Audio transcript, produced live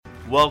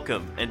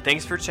Welcome, and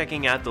thanks for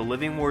checking out the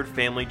Living Word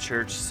Family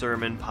Church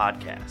Sermon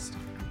Podcast.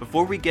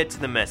 Before we get to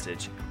the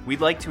message,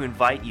 we'd like to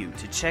invite you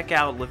to check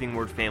out Living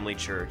Word Family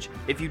Church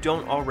if you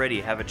don't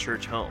already have a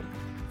church home.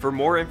 For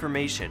more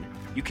information,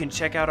 you can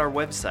check out our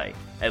website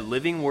at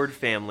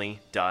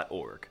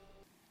livingwordfamily.org.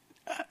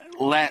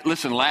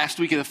 Listen, last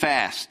week of the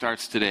fast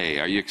starts today.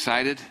 Are you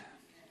excited?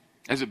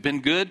 Has it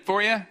been good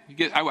for you?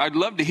 I'd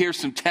love to hear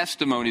some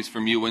testimonies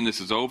from you when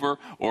this is over,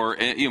 or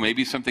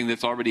maybe something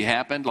that's already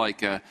happened.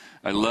 I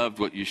loved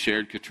what you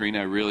shared, Katrina.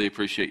 I really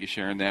appreciate you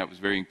sharing that. It was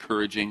very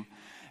encouraging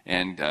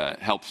and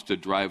helps to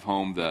drive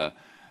home the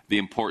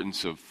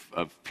importance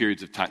of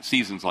periods of time,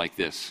 seasons like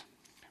this,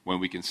 when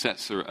we can set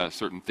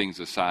certain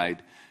things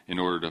aside in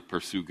order to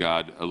pursue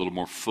God a little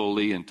more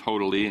fully and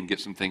totally and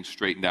get some things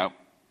straightened out.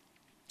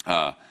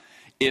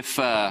 If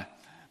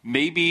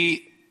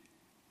maybe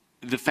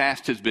the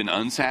fast has been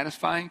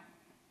unsatisfying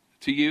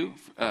to you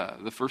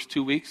the first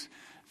 2 weeks,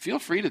 feel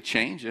free to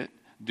change it.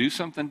 Do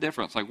something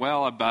different. It's like,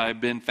 well,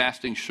 I've been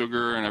fasting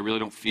sugar and I really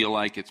don't feel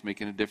like it's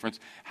making a difference.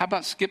 How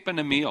about skipping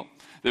a meal?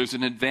 There's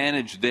an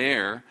advantage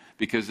there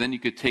because then you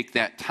could take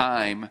that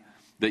time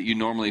that you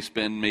normally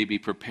spend maybe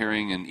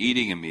preparing and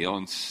eating a meal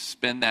and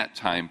spend that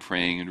time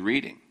praying and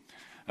reading.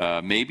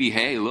 Maybe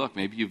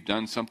you've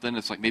done something.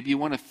 It's like maybe you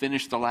want to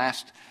finish the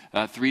last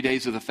 3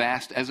 days of the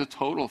fast as a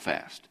total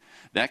fast.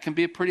 That can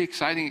be a pretty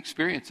exciting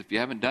experience if you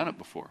haven't done it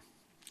before.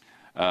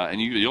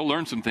 And you'll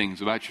learn some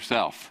things about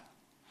yourself.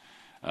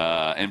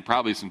 And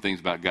probably some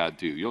things about God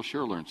too. You'll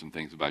sure learn some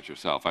things about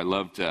yourself.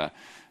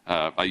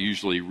 I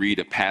usually read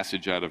a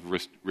passage out of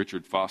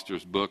Richard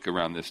Foster's book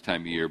around this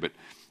time of year, but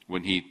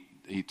when he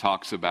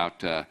talks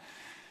about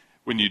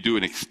when you do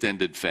an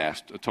extended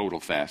fast, a total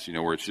fast,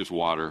 where it's just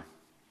water,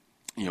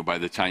 by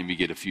the time you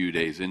get a few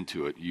days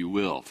into it, you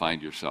will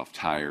find yourself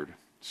tired,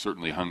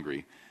 certainly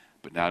hungry.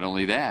 But not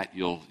only that,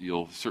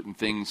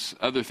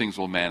 other things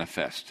will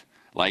manifest,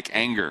 like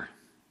anger.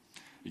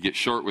 You get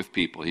short with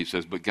people. He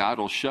says, but God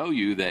will show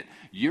you that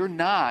you're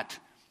not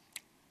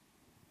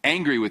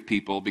angry with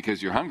people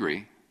because you're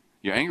hungry.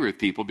 You're angry with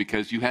people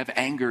because you have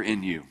anger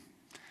in you.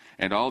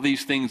 And all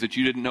these things that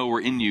you didn't know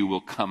were in you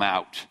will come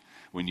out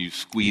when you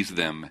squeeze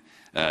them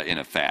in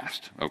a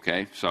fast.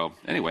 Okay? So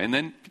anyway,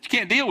 but you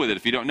can't deal with it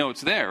if you don't know it's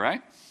there,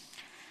 right?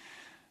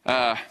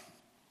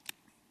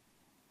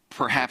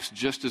 Perhaps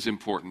just as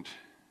important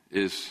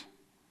is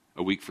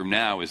a week from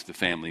now is the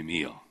family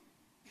meal.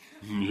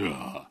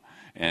 Yeah.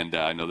 And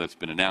I know that's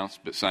been announced,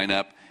 but sign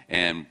up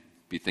and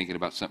be thinking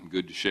about something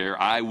good to share.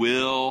 I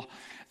will.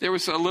 There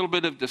was a little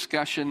bit of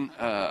discussion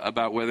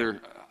about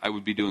whether I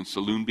would be doing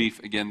saloon beef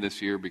again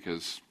this year,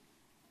 because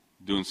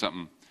doing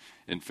something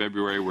in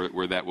February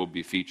where that will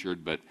be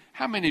featured. But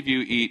how many of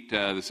you eat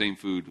the same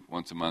food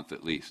once a month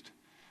at least?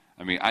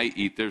 I mean,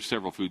 there's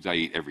several foods I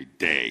eat every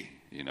day.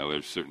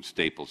 There's certain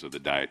staples of the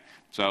diet.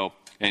 So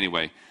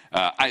anyway,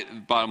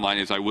 bottom line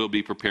is I will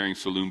be preparing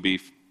saloon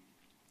beef.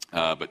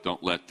 But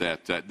don't let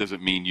that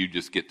doesn't mean you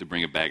just get to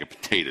bring a bag of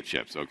potato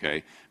chips,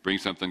 okay? Bring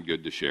something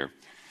good to share.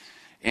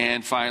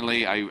 And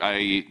finally,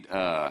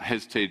 I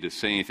hesitated to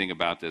say anything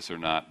about this or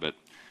not, but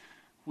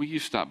will you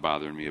stop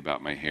bothering me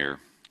about my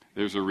hair?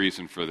 There's a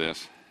reason for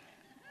this.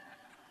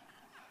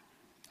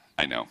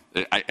 I know.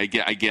 I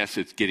guess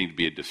it's getting to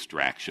be a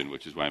distraction,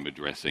 which is why I'm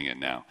addressing it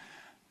now.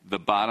 The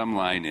bottom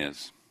line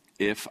is,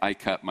 if I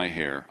cut my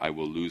hair, I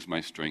will lose my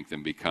strength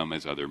and become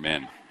as other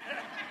men.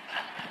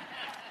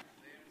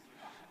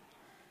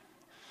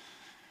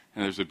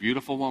 And there's a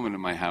beautiful woman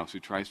in my house who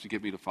tries to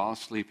get me to fall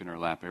asleep in her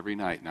lap every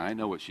night. Now, I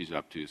know what she's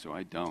up to, so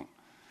I don't.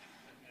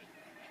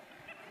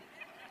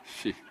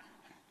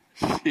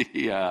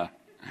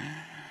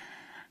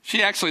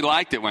 She actually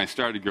liked it when I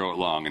started to grow it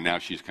long, and now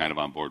she's kind of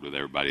on board with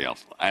everybody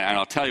else. And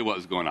I'll tell you what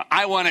was going on.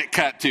 I want it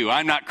cut, too.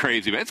 I'm not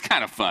crazy, but it's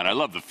kind of fun. I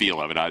love the feel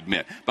of it, I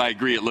admit. But I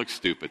agree, it looks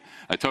stupid.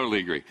 I totally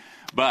agree.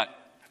 But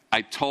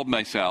I told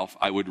myself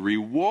I would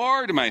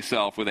reward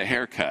myself with a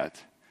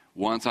haircut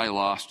once I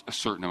lost a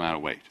certain amount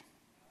of weight.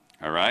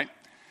 All right?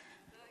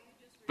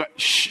 But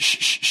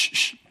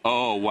shh.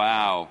 Oh,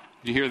 wow.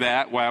 Did you hear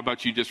that? Why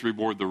about you just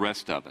reward the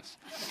rest of us?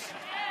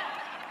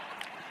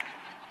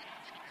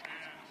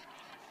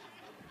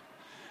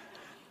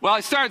 Well,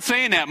 I started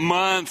saying that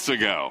months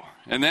ago.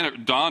 And then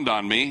it dawned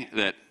on me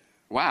that,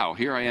 wow,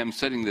 here I am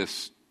setting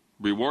this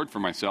reward for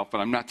myself,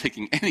 but I'm not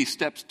taking any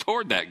steps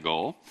toward that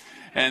goal.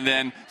 And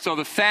then, so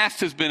the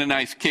fast has been a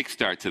nice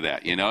kickstart to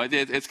that,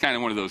 It's kind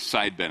of one of those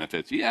side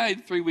benefits. Yeah,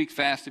 3-week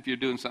fast if you're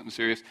doing something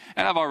serious.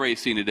 And I've already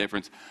seen a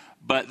difference.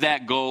 But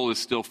that goal is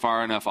still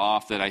far enough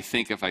off that I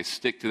think if I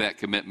stick to that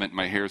commitment,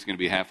 my hair is going to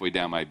be halfway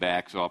down my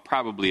back. So I'll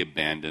probably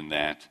abandon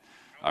that.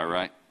 All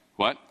right?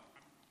 What?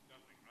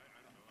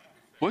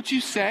 What'd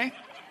you say?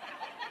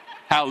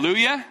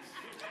 Hallelujah?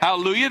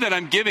 Hallelujah that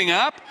I'm giving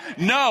up?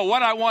 No,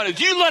 what I want is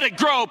you let it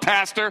grow,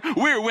 Pastor.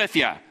 We're with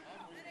you.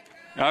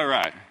 All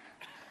right.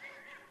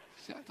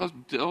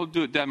 They'll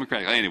do it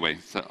democratically. Anyway,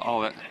 so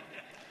all that.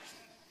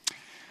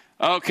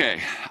 Okay.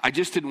 I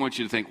just didn't want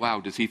you to think, wow,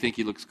 does he think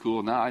he looks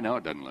cool? No, I know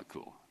it doesn't look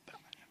cool.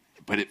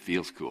 But it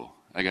feels cool.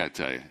 I got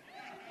to tell you.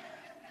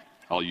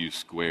 I'll use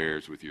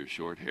squares with your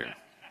short hair.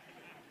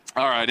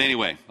 All right,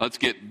 anyway, let's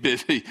get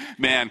busy.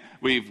 Man,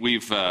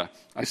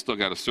 I still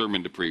got a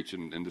sermon to preach,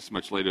 and it's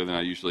much later than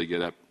I usually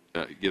get up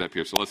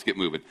here, so let's get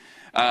moving.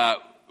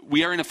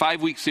 We are in a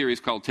 5-week series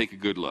called Take a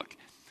Good Look.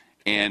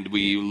 And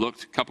we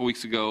looked a couple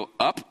weeks ago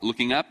up.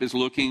 Looking up is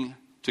looking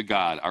to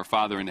God, our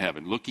Father in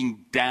heaven.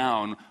 Looking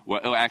down,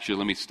 actually,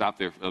 let me stop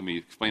there. Let me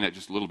explain that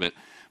just a little bit.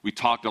 We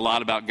talked a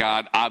lot about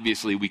God.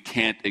 Obviously, we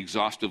can't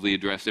exhaustively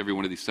address every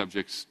one of these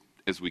subjects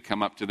as we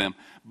come up to them.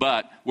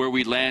 But where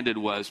we landed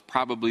was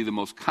probably the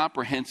most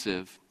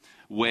comprehensive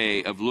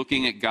way of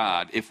looking at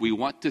God, if we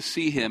want to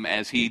see him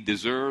as he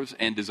deserves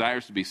and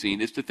desires to be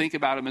seen, is to think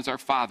about him as our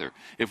Father.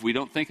 If we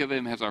don't think of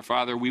him as our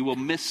Father, we will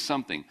miss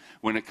something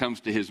when it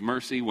comes to his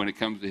mercy, when it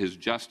comes to his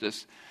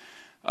justice.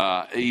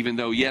 Even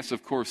though, yes,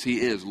 of course,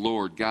 he is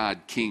Lord,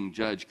 God, King,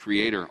 Judge,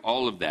 Creator,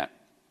 all of that.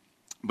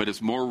 But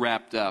it's more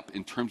wrapped up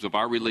in terms of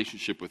our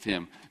relationship with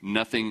him.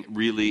 Nothing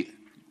really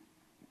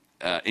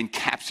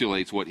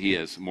encapsulates what he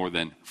is more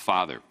than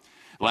Father.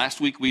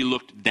 Last week we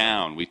looked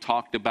down. We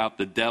talked about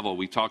the devil.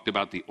 We talked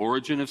about the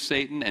origin of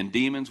Satan and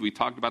demons. We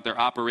talked about their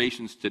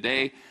operations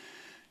today.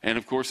 And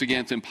of course,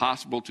 again, it's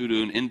impossible to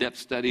do an in-depth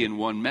study in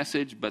one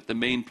message, but the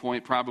main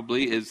point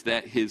probably is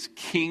that his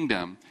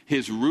kingdom,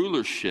 his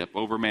rulership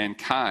over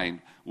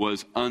mankind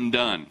was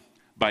undone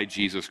by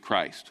Jesus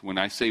Christ. When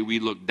I say we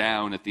look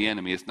down at the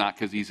enemy, it's not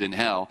because he's in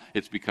hell,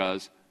 it's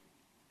because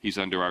he's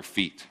under our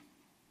feet.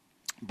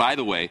 By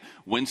the way,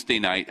 Wednesday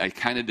night, I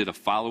kind of did a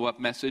follow-up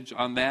message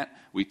on that.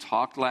 We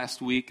talked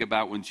last week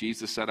about when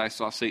Jesus said, I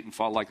saw Satan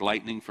fall like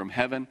lightning from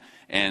heaven.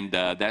 And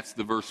that's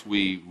the verse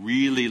we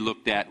really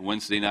looked at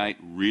Wednesday night.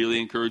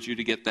 Really encourage you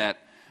to get that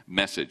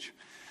message.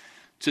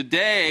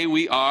 Today,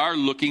 we are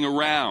looking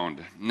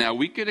around. Now,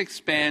 we could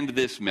expand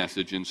this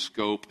message in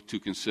scope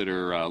to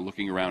consider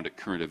looking around at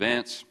current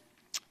events,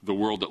 the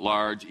world at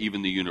large,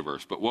 even the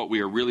universe. But what we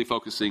are really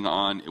focusing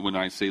on when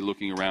I say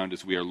looking around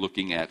is we are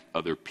looking at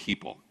other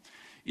people.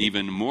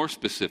 Even more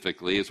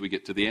specifically, as we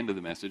get to the end of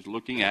the message,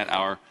 looking at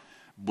our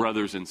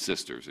brothers and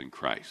sisters in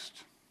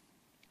Christ.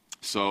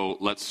 So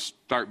let's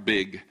start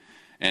big,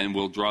 and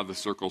we'll draw the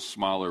circle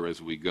smaller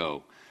as we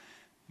go.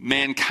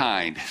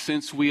 Mankind,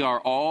 since we are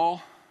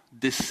all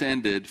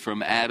descended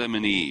from Adam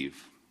and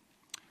Eve,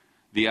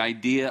 the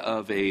idea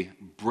of a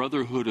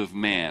brotherhood of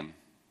man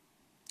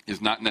is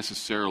not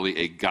necessarily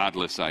a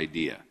godless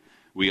idea.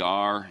 We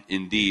are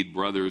indeed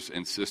brothers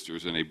and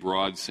sisters in a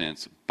broad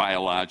sense,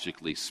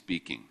 biologically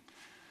speaking.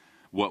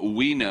 What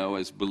we know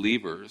as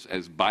believers,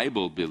 as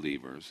Bible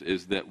believers,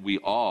 is that we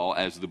all,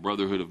 as the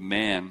brotherhood of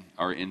man,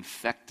 are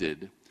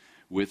infected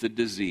with a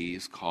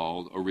disease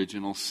called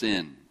original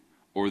sin,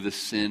 or the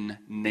sin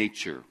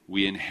nature.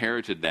 We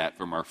inherited that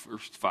from our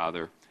first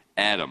father,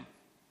 Adam.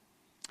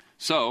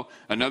 So,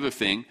 another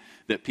thing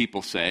that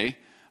people say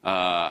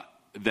that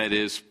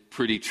is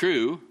pretty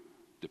true,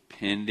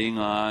 depending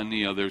on,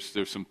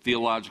 there's some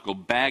theological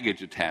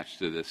baggage attached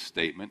to this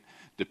statement,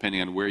 depending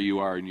on where you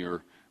are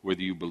in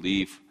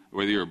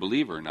whether you're a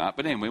believer or not.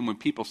 But anyway, when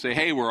people say,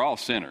 hey, we're all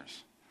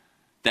sinners,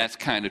 that's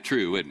kind of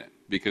true, isn't it?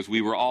 Because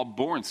we were all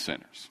born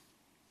sinners.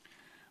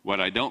 What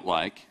I don't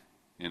like,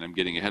 and I'm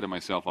getting ahead of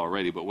myself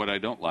already, but what I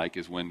don't like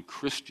is when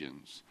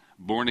Christians,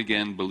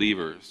 born-again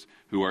believers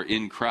who are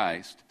in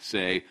Christ,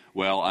 say,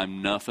 well,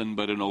 I'm nothing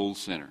but an old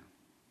sinner,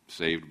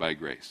 saved by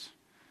grace.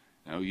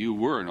 No, you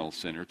were an old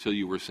sinner till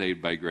you were saved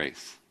by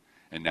grace.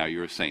 And now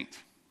you're a saint.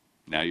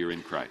 Now you're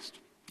in Christ.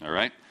 All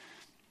right?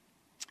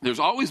 There's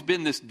always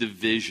been this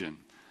division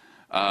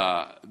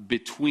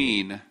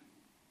between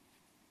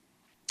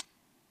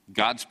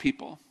God's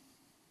people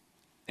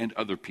and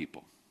other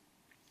people.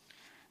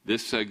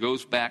 This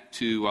goes back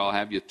to, I'll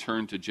have you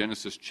turn to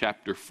Genesis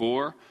chapter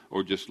 4,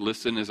 or just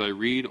listen as I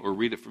read, or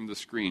read it from the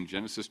screen.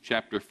 Genesis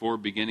chapter 4,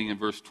 beginning in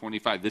verse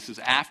 25. This is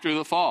after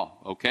the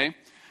fall, okay?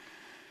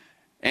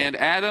 And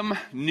Adam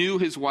knew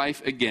his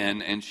wife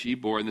again, and she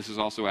bore, and this is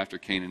also after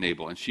Cain and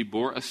Abel, and she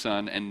bore a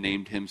son and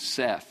named him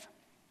Seth.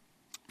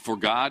 For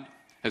God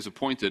has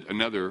appointed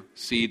another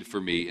seed for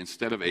me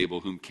instead of Abel,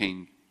 whom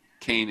Cain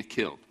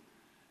killed.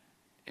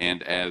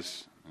 And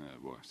as,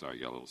 got a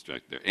little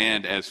distracted there.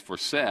 And as for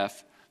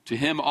Seth, to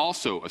him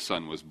also a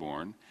son was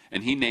born,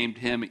 and he named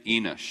him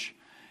Enosh.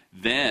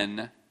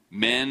 Then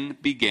men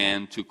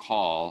began to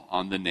call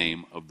on the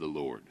name of the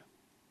Lord.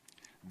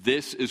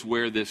 This is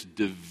where this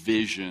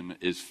division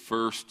is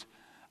first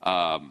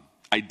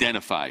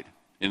identified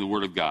in the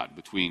Word of God,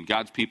 between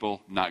God's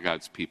people, not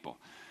God's people.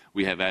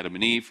 We have Adam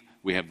and Eve,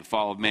 we have the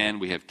fall of man,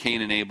 we have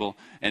Cain and Abel,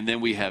 and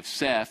then we have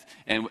Seth,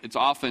 and it's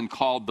often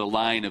called the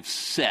line of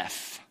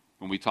Seth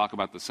when we talk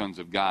about the sons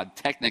of God.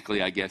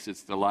 Technically, I guess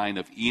it's the line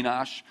of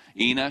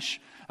Enosh,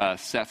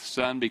 Seth's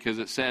son, because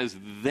it says,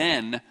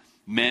 then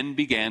men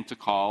began to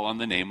call on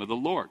the name of the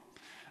Lord.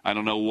 I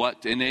don't know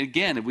what, and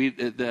again,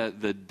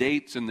 the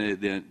dates and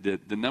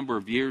the number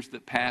of years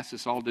that passed,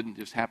 this all didn't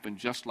just happen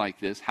just like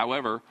this.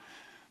 However,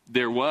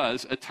 there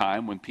was a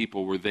time when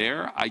people were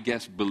there, I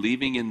guess,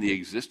 believing in the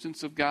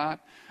existence of God,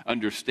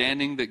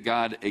 understanding that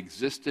God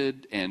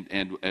existed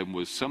and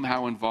was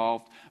somehow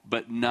involved,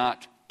 but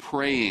not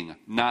praying,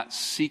 not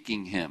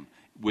seeking him.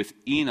 With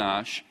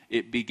Enosh,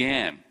 it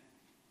began.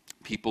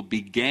 People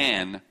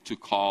began to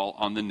call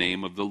on the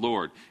name of the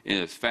Lord.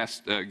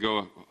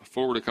 Go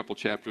forward a couple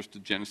chapters to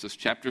Genesis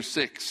chapter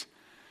 6,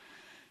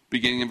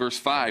 beginning in verse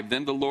 5.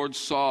 Then the Lord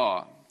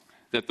saw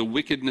that the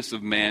wickedness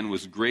of man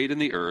was great in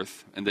the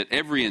earth, and that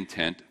every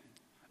intent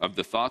of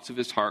the thoughts of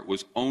his heart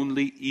was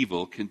only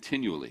evil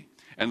continually.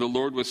 And the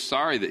Lord was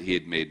sorry that he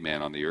had made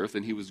man on the earth,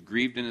 and he was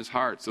grieved in his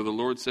heart. So the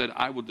Lord said,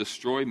 I will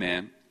destroy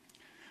man,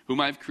 whom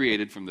I have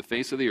created from the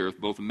face of the earth,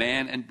 both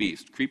man and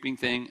beast, creeping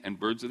thing and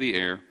birds of the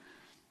air,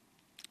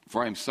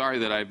 for I am sorry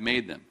that I have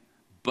made them.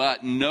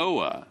 But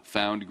Noah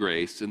found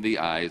grace in the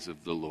eyes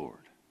of the Lord.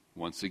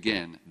 Once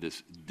again,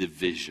 this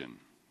division.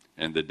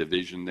 And the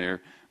division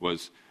there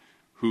was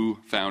who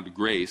found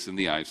grace in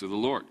the eyes of the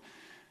Lord.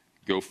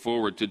 Go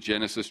forward to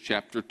Genesis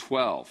chapter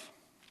 12.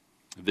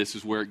 This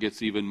is where it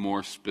gets even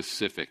more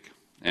specific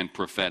and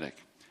prophetic.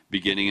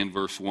 Beginning in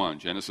verse 1,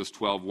 Genesis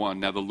 12:1.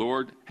 Now the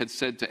Lord had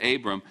said to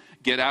Abram,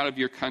 get out of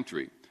your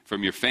country,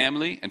 from your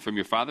family and from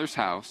your father's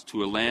house,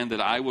 to a land that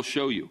I will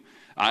show you.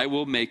 I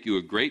will make you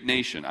a great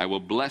nation. I will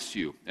bless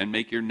you and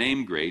make your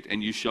name great,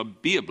 and you shall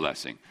be a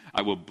blessing.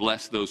 I will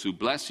bless those who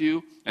bless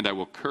you, and I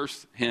will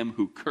curse him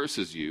who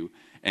curses you,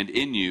 and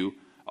in you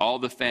all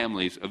the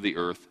families of the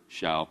earth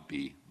shall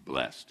be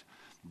blessed.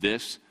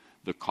 This,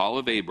 the call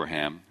of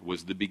Abraham,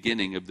 was the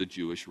beginning of the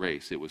Jewish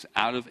race. It was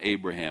out of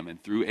Abraham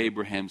and through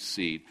Abraham's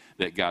seed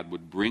that God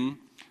would bring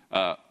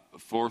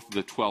forth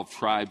the 12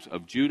 tribes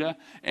of Judah,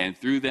 and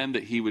through them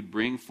that he would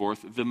bring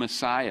forth the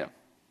Messiah.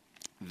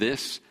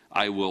 This,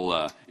 I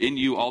will, in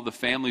you all the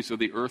families of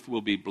the earth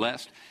will be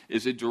blessed,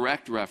 is a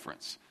direct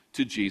reference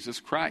to Jesus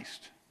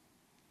Christ.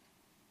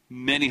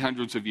 Many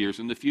hundreds of years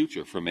in the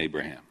future from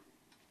Abraham.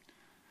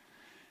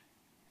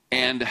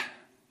 And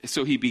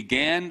so he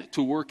began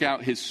to work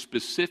out his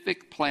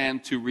specific plan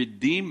to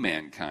redeem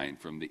mankind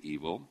from the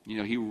evil. You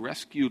know, he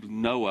rescued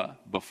Noah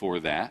before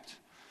that.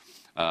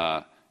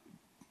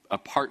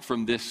 Apart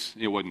from this,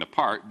 it wasn't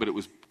apart, but it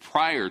was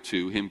prior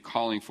to him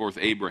calling forth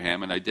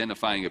Abraham and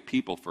identifying a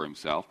people for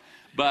himself.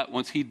 But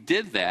once he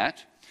did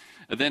that,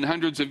 then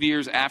hundreds of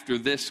years after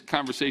this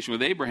conversation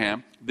with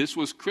Abraham, this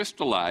was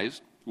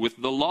crystallized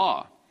with the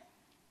law.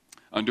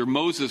 Under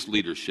Moses'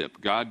 leadership,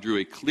 God drew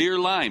a clear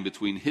line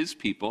between his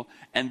people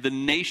and the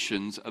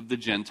nations of the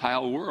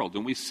Gentile world.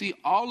 And we see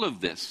all of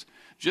this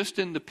just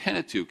in the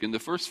Pentateuch, in the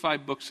first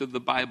 5 books of the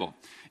Bible.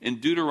 In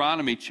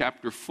Deuteronomy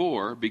chapter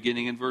 4,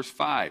 beginning in verse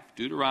 5.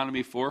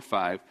 Deuteronomy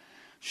 4:5.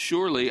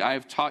 Surely I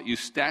have taught you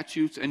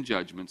statutes and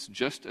judgments,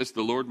 just as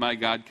the Lord my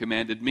God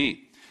commanded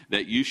me,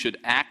 that you should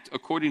act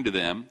according to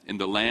them in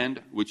the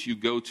land which you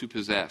go to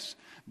possess.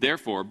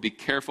 Therefore, be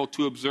careful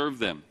to observe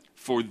them.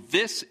 For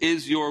this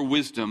is your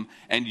wisdom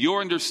and your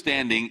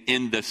understanding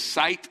in the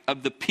sight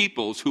of the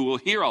peoples who will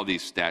hear all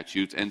these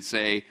statutes and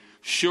say,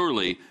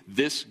 surely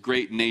this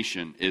great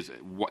nation is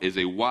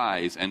a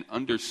wise and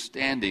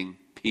understanding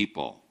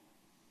people.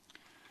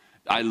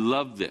 I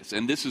love this.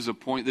 And this is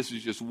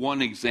just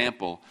one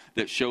example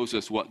that shows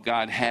us what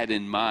God had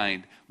in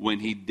mind when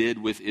he did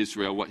with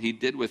Israel, what he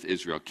did with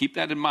Israel. Keep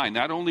that in mind.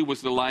 Not only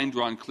was the line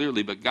drawn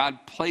clearly, but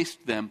God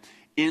placed them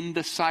in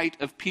the sight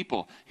of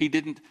people. He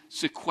didn't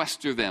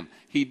sequester them.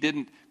 He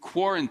didn't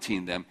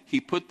quarantine them. He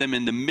put them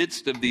in the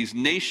midst of these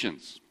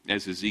nations,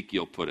 as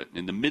Ezekiel put it,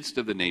 in the midst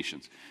of the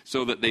nations,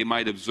 so that they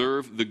might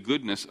observe the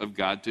goodness of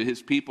God to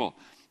his people,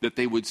 that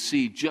they would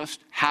see just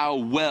how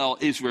well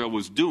Israel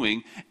was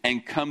doing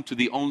and come to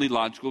the only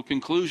logical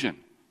conclusion.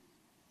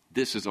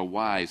 This is a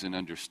wise and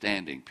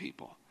understanding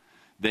people.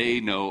 They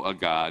know a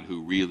God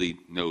who really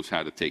knows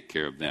how to take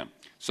care of them.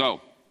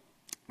 So,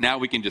 now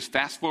we can just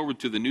fast forward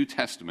to the New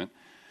Testament,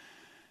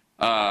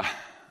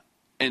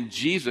 and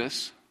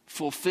Jesus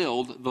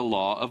fulfilled the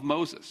law of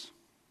Moses.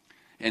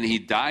 And he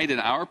died in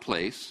our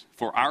place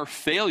for our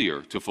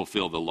failure to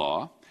fulfill the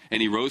law,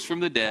 and he rose from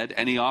the dead,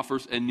 and he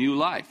offers a new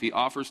life. He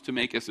offers to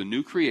make us a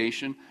new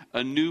creation,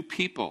 a new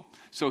people.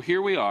 So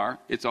here we are.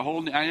 It's a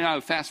whole, I know I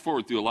fast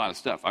forward through a lot of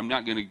stuff. I'm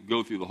not going to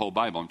go through the whole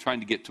Bible. I'm trying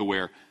to get to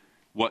where,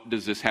 what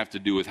does this have to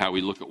do with how we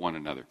look at one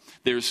another?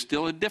 There's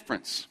still a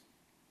difference,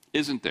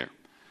 isn't there,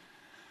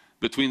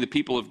 between the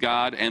people of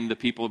God and the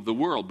people of the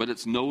world, but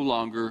it's no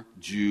longer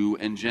Jew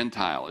and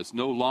Gentile. It's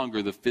no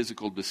longer the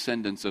physical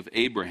descendants of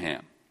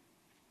Abraham.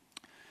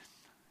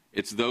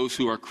 It's those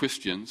who are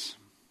Christians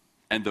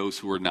and those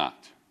who are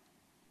not.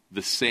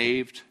 The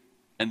saved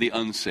and the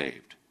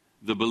unsaved.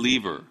 The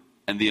believer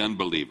and the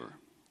unbeliever.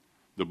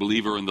 The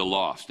believer and the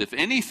lost. If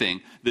anything,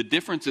 the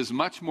difference is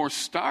much more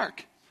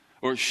stark,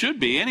 or it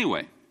should be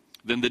anyway,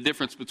 than the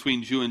difference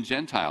between Jew and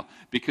Gentile,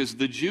 because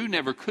the Jew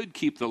never could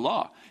keep the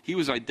law. He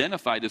was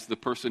identified as the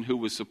person who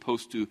was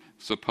supposed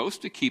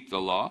to keep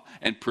the law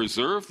and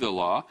preserve the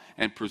law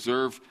and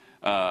preserve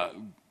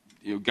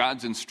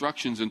God's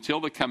instructions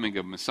until the coming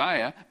of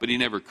Messiah, but he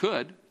never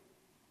could.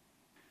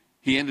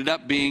 He ended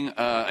up being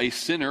a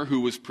sinner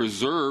who was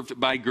preserved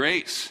by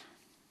grace,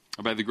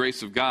 by the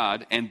grace of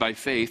God and by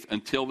faith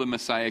until the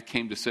Messiah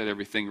came to set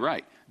everything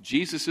right.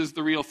 Jesus is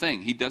the real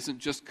thing. He doesn't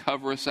just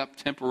cover us up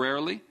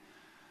temporarily.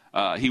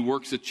 He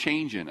works a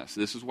change in us.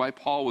 This is why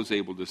Paul was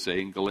able to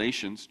say in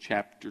Galatians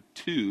chapter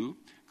 2,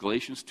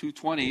 Galatians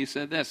 2:20, he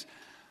said this,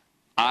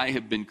 I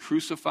have been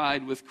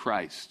crucified with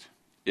Christ.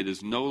 It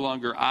is no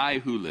longer I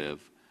who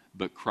live,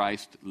 but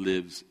Christ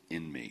lives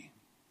in me.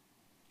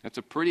 That's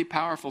a pretty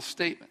powerful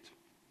statement.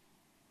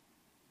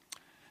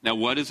 Now,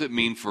 what does it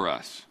mean for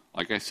us?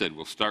 Like I said,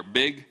 we'll start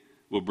big,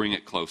 we'll bring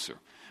it closer.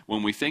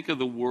 When we think of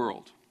the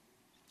world,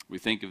 we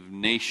think of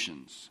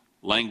nations,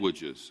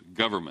 languages,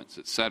 governments,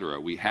 etc.,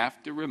 we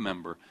have to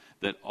remember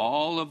that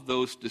all of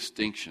those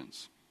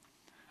distinctions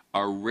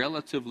are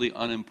relatively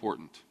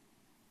unimportant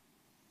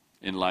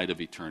in light of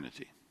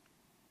eternity.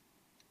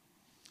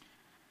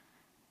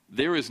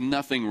 There is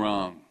nothing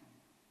wrong,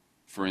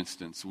 for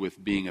instance,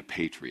 with being a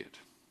patriot.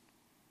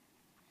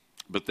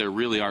 But there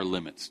really are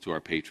limits to our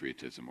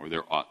patriotism, or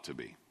there ought to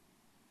be.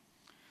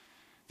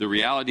 The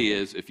reality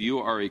is, if you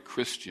are a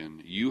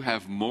Christian, you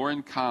have more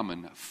in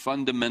common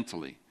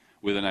fundamentally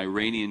with an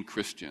Iranian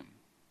Christian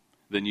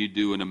than you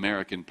do an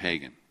American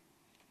pagan.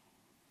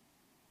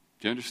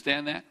 Do you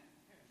understand that?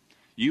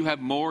 You have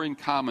more in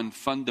common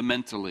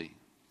fundamentally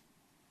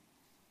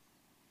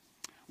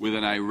with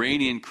an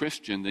Iranian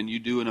Christian than you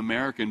do an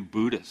American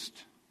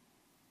Buddhist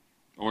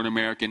or an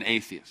American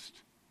atheist.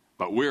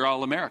 But we're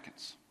all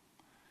Americans.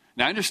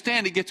 Now, I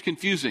understand it gets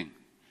confusing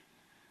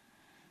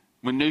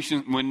when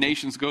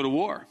nations go to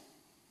war.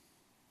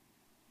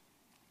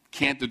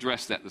 Can't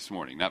address that this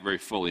morning, not very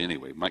fully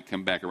anyway. Might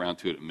come back around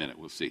to it in a minute,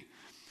 we'll see.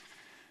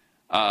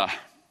 But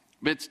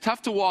it's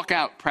tough to walk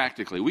out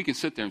practically. We can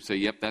sit there and say,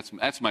 yep,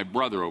 that's my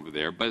brother over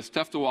there, but it's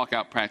tough to walk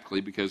out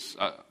practically because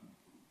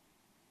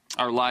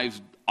our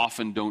lives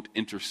often don't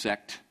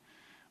intersect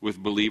with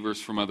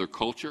believers from other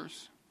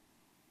cultures.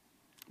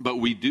 But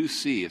we do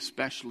see,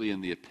 especially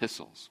in the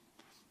epistles,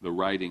 the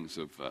writings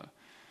of,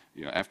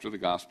 after the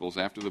Gospels,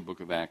 after the book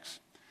of Acts,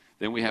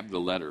 then we have the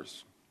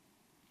letters.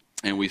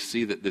 And we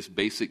see that this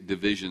basic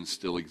division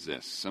still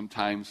exists.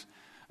 Sometimes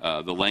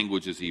the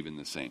language is even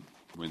the same.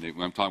 When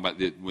I'm talking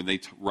about when they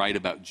write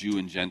about Jew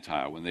and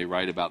Gentile, when they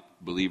write about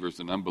believers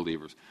and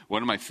unbelievers.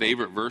 One of my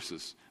favorite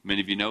verses, many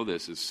of you know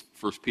this, is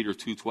 1 Peter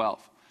 2:12. It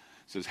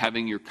says,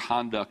 having your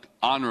conduct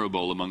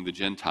honorable among the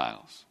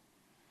Gentiles.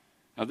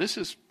 Now this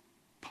is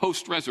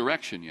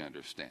post-resurrection, you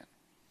understand.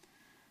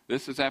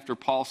 This is after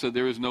Paul said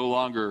there is no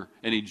longer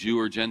any Jew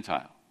or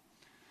Gentile.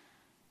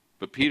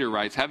 But Peter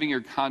writes, having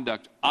your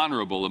conduct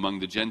honorable among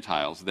the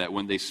Gentiles, that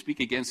when they speak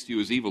against you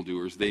as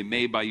evildoers, they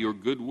may, by your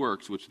good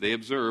works, which they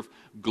observe,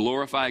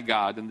 glorify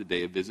God in the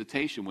day of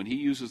visitation. When he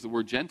uses the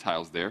word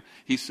Gentiles there,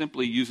 he's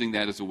simply using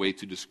that as a way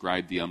to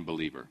describe the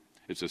unbeliever.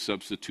 It's a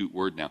substitute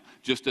word now.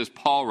 Just as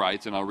Paul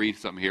writes, and I'll read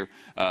something here,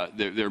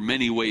 there are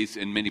many ways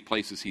in many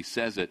places he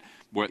says it,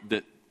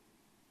 that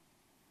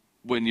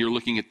when you're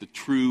looking at the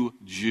true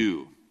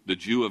Jew, the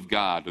Jew of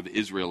God, or the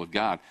Israel of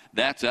God,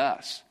 that's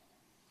us.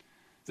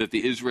 That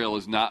the Israel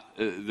is not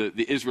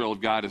the Israel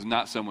of God is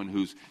not someone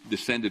who's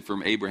descended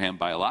from Abraham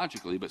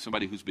biologically, but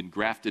somebody who's been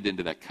grafted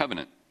into that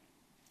covenant.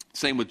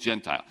 Same with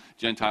Gentile.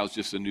 Gentile is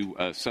just a new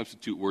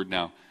substitute word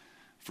now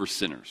for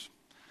sinners.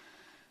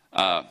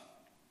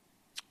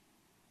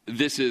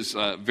 This is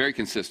very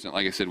consistent,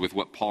 like I said, with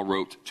what Paul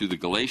wrote to the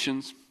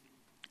Galatians.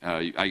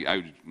 I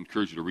would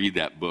encourage you to read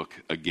that book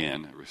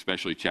again,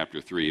 especially chapter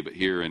 3. But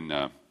here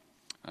in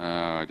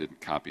I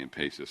didn't copy and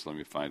paste this. Let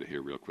me find it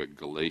here real quick.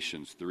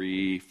 Galatians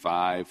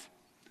 3:5.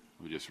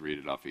 Let me just read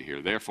it off of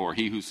here. Therefore,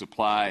 he who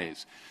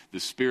supplies the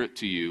Spirit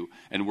to you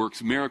and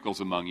works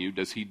miracles among you,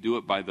 does he do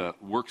it by the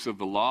works of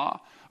the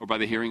law or by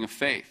the hearing of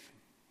faith?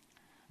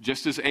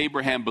 Just as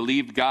Abraham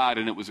believed God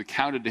and it was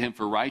accounted to him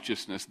for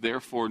righteousness,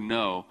 therefore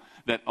know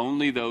that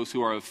only those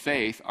who are of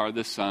faith are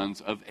the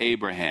sons of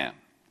Abraham.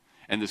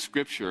 And the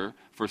scripture,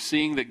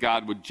 foreseeing that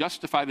God would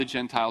justify the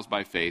Gentiles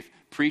by faith,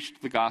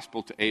 preached the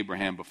gospel to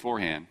Abraham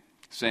beforehand,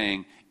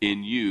 saying,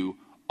 in you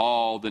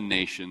all the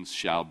nations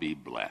shall be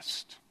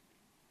blessed.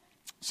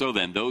 So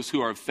then, those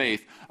who are of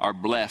faith are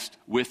blessed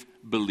with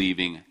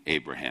believing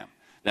Abraham.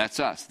 That's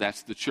us.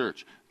 That's the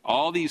church.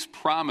 All these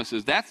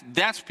promises,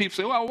 that's people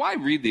say, well, why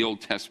read the Old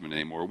Testament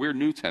anymore? We're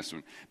New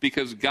Testament.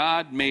 Because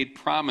God made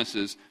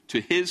promises to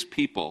his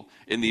people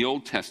in the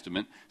Old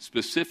Testament,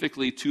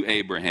 specifically to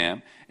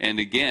Abraham, and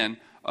again,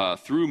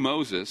 through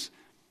Moses,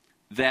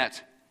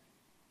 that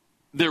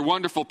they're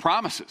wonderful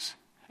promises.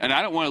 And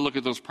I don't want to look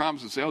at those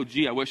promises and say, oh,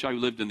 gee, I wish I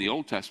lived in the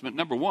Old Testament.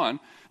 Number one,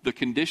 the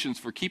conditions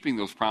for keeping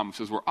those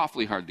promises were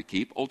awfully hard to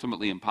keep,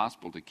 ultimately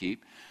impossible to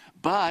keep.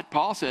 But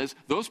Paul says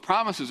those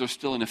promises are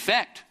still in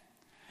effect.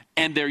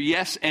 And they're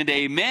yes and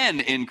amen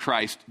in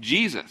Christ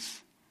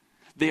Jesus.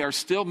 They are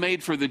still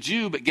made for the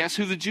Jew, but guess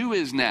who the Jew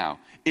is now?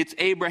 It's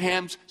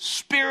Abraham's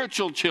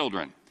spiritual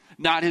children,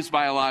 not his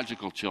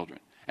biological children.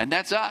 And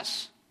that's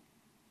us.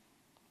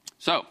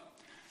 So,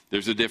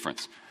 there's a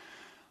difference.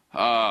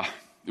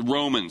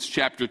 Romans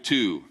chapter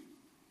 2,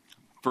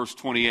 verse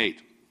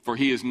 28. For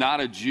he is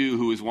not a Jew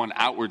who is one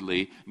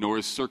outwardly, nor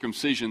is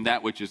circumcision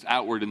that which is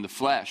outward in the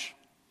flesh.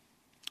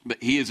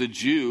 But he is a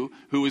Jew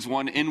who is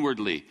one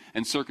inwardly,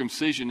 and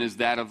circumcision is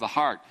that of the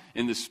heart,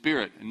 in the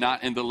spirit,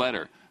 not in the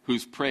letter,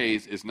 whose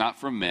praise is not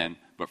from men,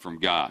 but from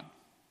God.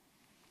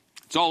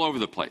 It's all over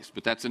the place,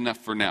 but that's enough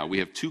for now. We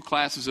have two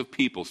classes of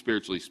people,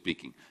 spiritually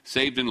speaking,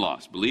 saved and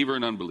lost, believer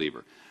and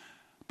unbeliever.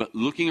 But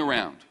looking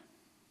around,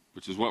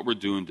 which is what we're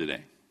doing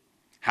today,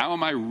 how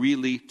am I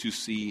really to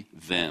see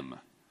them?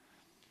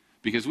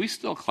 Because we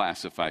still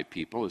classify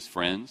people as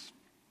friends,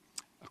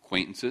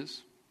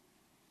 acquaintances,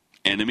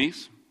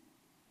 enemies.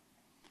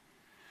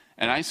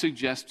 And I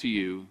suggest to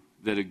you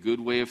that a good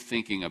way of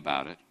thinking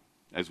about it,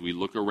 as we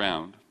look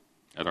around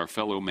at our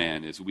fellow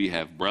man, is we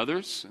have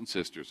brothers and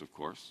sisters, of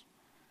course,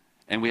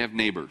 and we have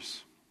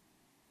neighbors.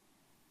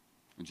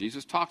 When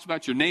Jesus talks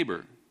about your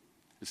neighbor,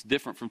 it's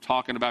different from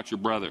talking about your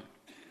brother.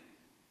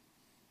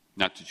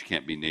 Not that you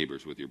can't be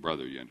neighbors with your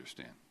brother, you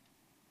understand.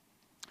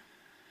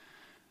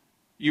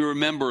 You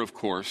remember, of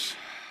course,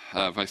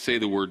 if I say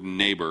the word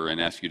neighbor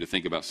and ask you to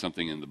think about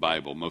something in the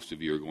Bible, most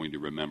of you are going to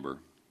remember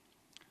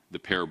the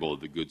parable of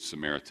the Good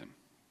Samaritan.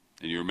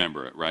 And you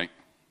remember it, right?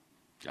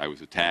 Guy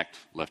was attacked,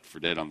 left for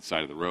dead on the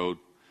side of the road.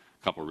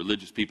 A couple of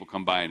religious people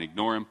come by and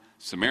ignore him.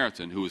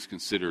 Samaritan, who was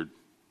considered,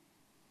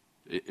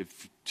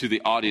 to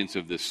the audience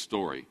of this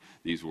story,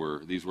 these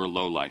were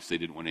lowlifes. They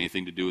didn't want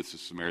anything to do with the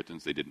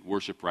Samaritans. They didn't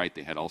worship right.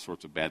 They had all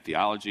sorts of bad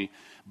theology.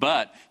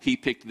 But he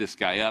picked this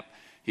guy up.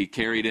 He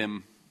carried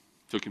him,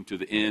 took him to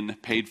the inn,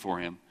 paid for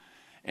him.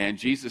 And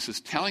Jesus is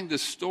telling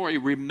this story.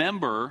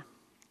 Remember,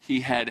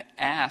 he had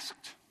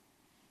asked,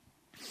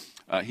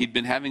 he'd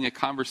been having a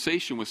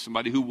conversation with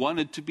somebody who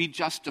wanted to be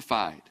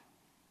justified.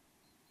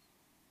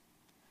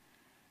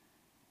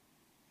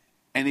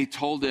 And he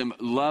told him,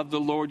 love the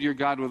Lord your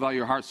God with all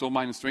your heart, soul,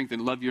 mind, and strength,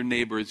 and love your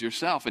neighbor as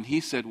yourself. And he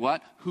said,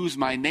 what? Who's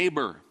my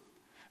neighbor?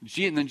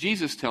 And then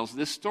Jesus tells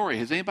this story.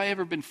 Has anybody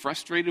ever been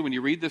frustrated when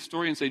you read this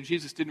story and say,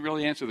 Jesus didn't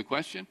really answer the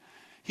question?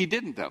 He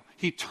didn't, though.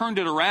 He turned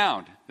it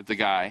around at the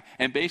guy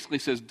and basically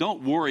says,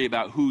 don't worry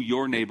about who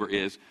your neighbor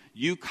is.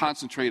 You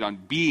concentrate on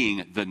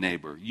being the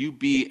neighbor. You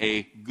be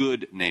a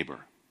good neighbor.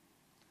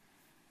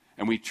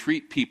 And we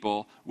treat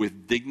people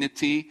with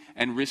dignity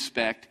and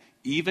respect,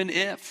 even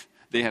if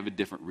they have a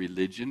different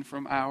religion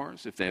from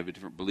ours, if they have a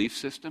different belief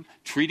system.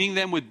 Treating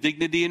them with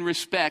dignity and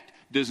respect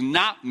does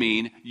not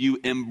mean you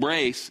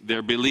embrace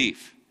their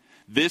belief.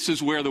 This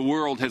is where the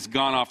world has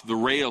gone off the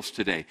rails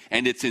today,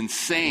 and it's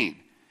insane.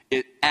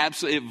 It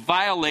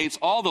violates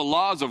all the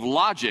laws of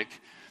logic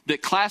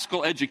that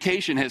classical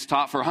education has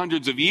taught for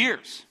hundreds of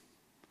years.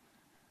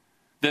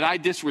 That I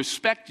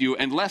disrespect you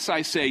unless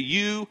I say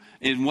you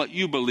and what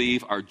you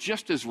believe are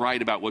just as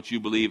right about what you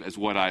believe as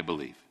what I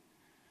believe,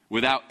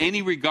 without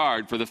any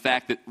regard for the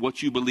fact that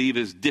what you believe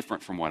is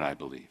different from what I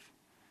believe.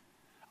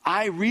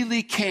 I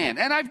really can,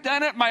 and I've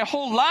done it my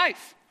whole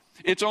life.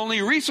 It's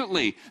only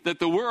recently that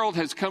the world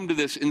has come to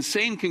this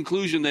insane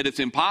conclusion that it's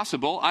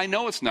impossible. I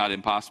know it's not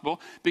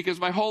impossible because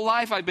my whole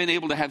life I've been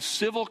able to have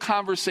civil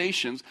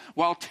conversations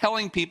while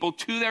telling people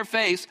to their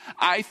face,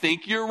 I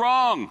think you're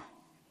wrong,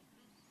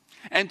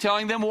 and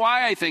telling them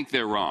why I think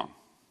they're wrong.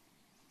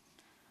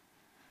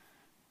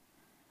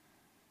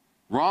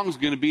 Wrong is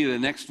going to be the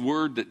next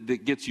word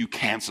that gets you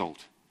canceled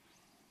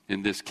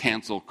in this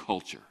cancel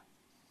culture.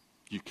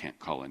 You can't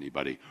call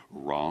anybody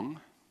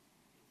wrong.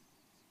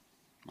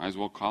 Might as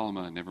well call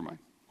them never mind.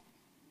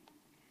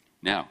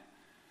 Now,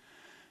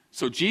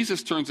 so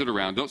Jesus turns it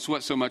around. Don't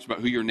sweat so much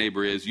about who your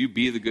neighbor is. You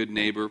be the good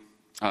neighbor.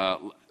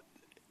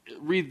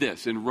 Read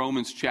this in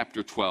Romans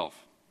chapter 12,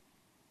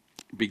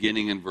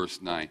 beginning in verse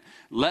 9.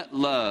 Let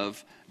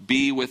love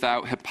be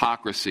without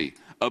hypocrisy.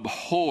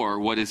 Abhor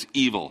what is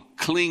evil.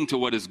 Cling to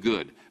what is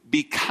good.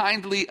 Be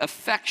kindly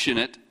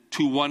affectionate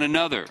to one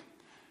another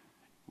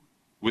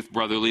with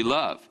brotherly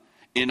love.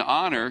 In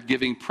honor,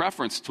 giving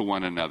preference to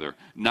one another,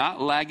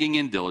 not lagging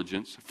in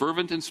diligence,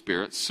 fervent in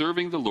spirit,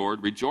 serving the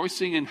Lord,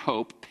 rejoicing in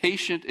hope,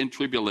 patient in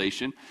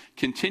tribulation,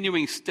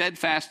 continuing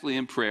steadfastly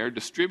in prayer,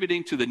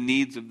 distributing to the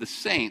needs of the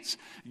saints,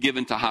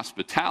 given to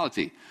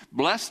hospitality.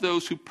 Bless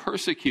those who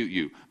persecute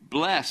you.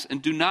 Bless and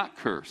do not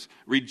curse.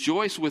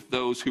 Rejoice with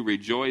those who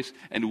rejoice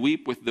and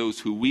weep with those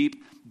who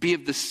weep. Be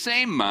of the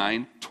same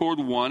mind toward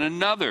one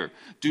another.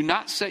 Do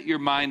not set your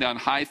mind on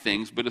high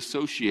things, but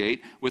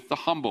associate with the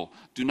humble.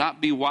 Do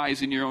not be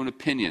wise in your own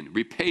opinion.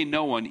 Repay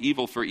no one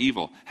evil for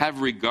evil.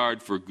 Have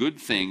regard for good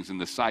things in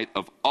the sight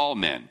of all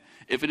men.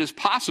 If it is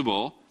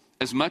possible,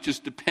 as much as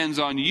depends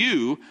on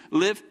you,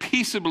 live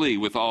peaceably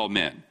with all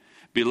men.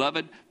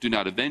 Beloved, do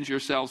not avenge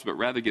yourselves, but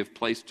rather give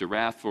place to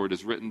wrath, for it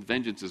is written,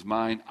 vengeance is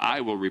mine, I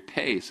will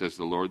repay, says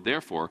the Lord.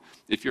 Therefore,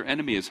 if your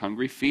enemy is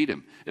hungry, feed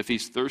him. If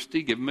he's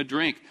thirsty, give him a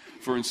drink,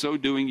 for in so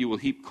doing you will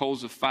heap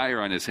coals of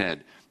fire on his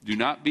head. Do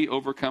not be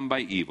overcome by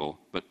evil,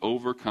 but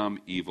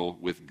overcome evil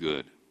with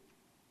good.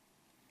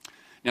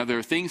 Now, there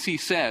are things he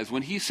says.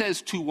 When he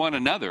says to one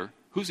another,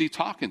 who's he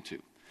talking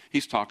to?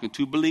 He's talking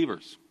to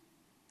believers.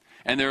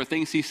 And there are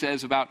things he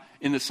says about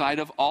in the sight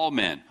of all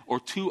men or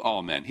to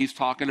all men. He's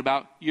talking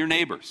about your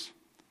neighbors.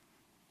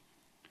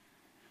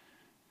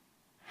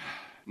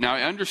 Now,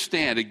 I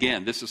understand,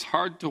 again, this is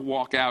hard to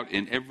walk out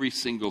in every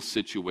single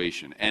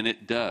situation, and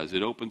it does.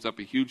 It opens up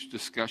a huge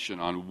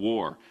discussion on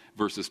war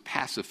versus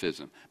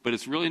pacifism, but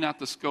it's really not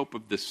the scope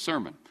of this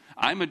sermon.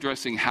 I'm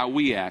addressing how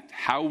we act,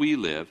 how we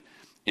live,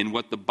 in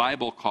what the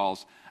Bible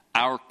calls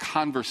our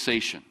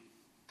conversation,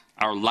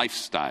 our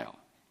lifestyle,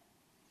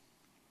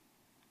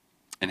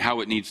 and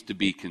how it needs to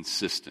be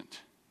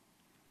consistent.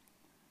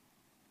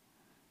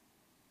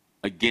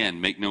 Again,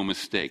 make no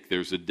mistake,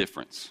 there's a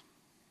difference.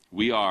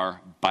 We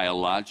are,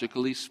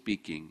 biologically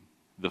speaking,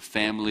 the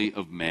family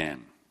of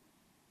man.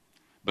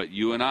 But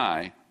you and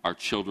I are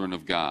children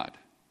of God,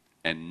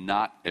 and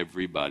not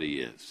everybody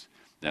is.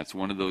 That's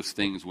one of those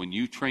things when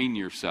you train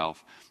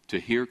yourself to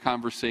hear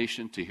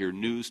conversation, to hear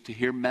news, to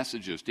hear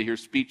messages, to hear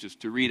speeches,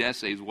 to read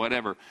essays,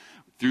 whatever,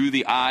 through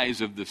the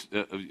eyes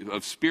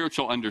of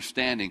spiritual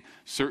understanding,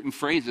 certain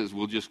phrases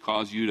will just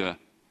cause you to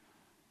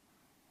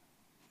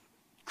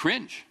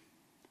cringe.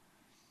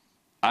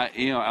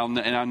 I'll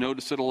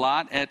notice it a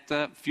lot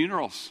at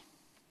funerals.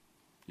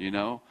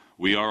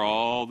 We are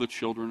all the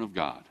children of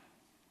God.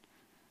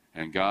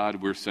 And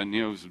God, we're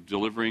sending,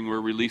 we're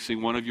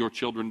releasing one of your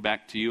children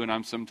back to you. And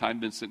I'm sometimes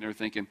been sitting there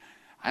thinking,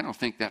 I don't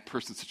think that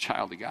person's a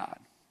child of God.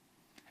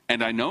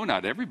 And I know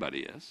not everybody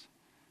is.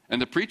 And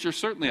the preacher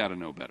certainly ought to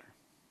know better.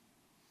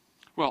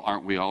 Well,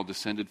 aren't we all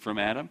descended from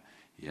Adam?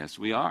 Yes,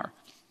 we are.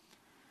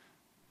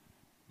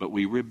 But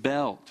we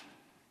rebelled.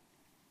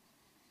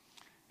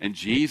 And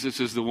Jesus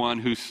is the one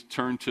who's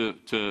turned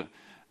to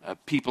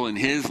people in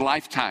his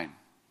lifetime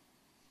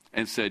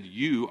and said,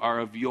 you are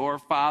of your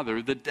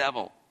father, the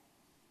devil.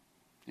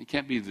 You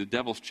can't be the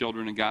devil's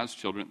children and God's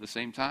children at the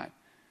same time.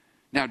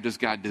 Now, does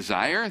God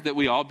desire that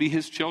we all be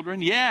his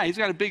children? Yeah, he's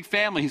got a big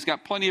family. He's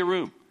got plenty of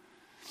room.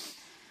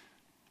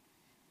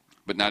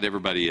 But not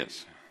everybody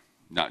is.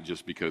 Not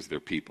just because they're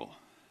people.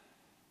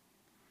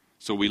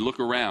 So we look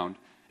around,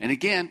 and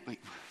again,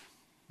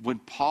 when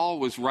Paul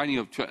was writing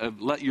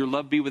of let your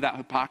love be without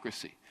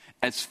hypocrisy,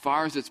 as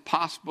far as it's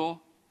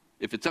possible,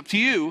 if it's up to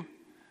you,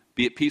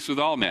 be at peace with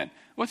all men.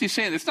 What's he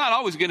saying? It's not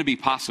always going to be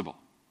possible.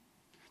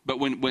 But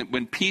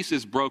when peace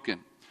is broken,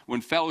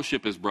 when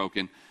fellowship is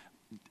broken,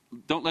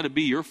 don't let it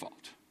be your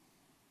fault.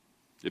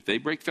 If they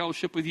break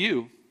fellowship with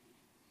you,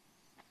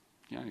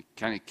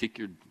 kind of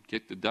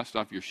kick the dust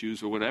off your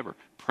shoes or whatever.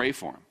 Pray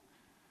for them.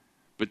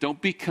 But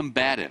don't be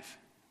combative.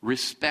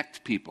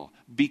 Respect people.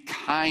 Be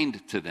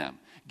kind to them.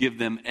 Give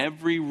them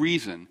every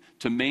reason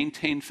to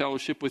maintain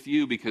fellowship with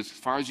you because as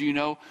far as you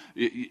know,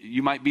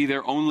 you might be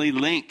their only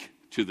link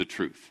to the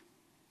truth.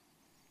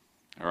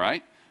 All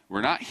right?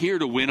 We're not here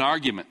to win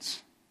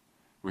arguments.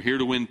 We're here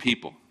to win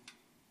people.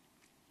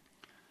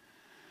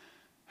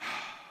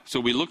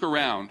 So we look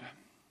around,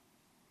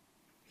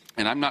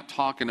 and I'm not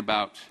talking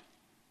about,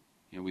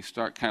 we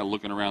start kind of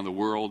looking around the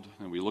world,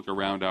 and we look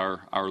around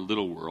our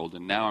little world,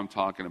 and now I'm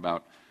talking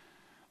about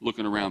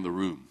looking around the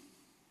room.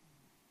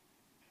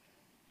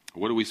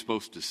 What are we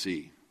supposed to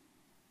see?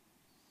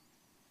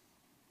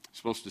 We're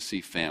supposed to see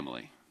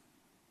family.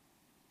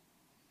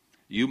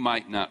 You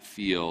might not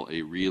feel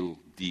a real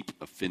deep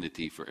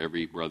affinity for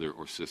every brother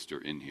or sister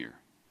in here.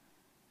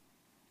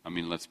 I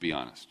mean, let's be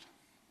honest.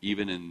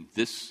 Even in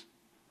this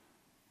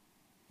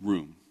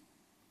room,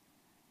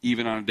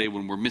 even on a day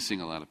when we're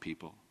missing a lot of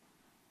people,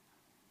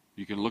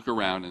 you can look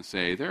around and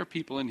say, there are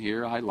people in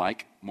here I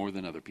like more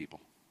than other people.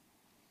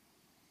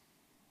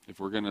 If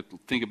we're going to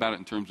think about it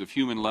in terms of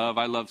human love,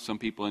 I love some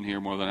people in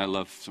here more than I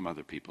love some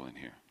other people in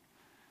here.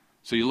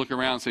 So you look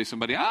around and say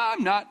somebody, I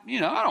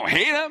don't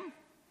hate them.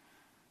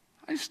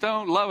 I just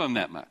don't love them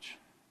that much.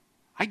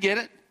 I get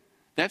it.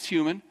 That's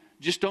human.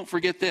 Just don't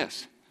forget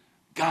this.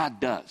 God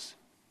does.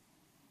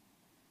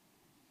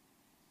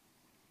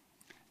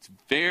 It's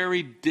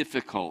very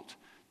difficult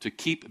to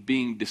keep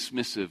being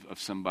dismissive of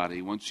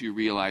somebody once you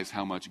realize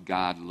how much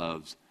God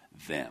loves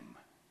them.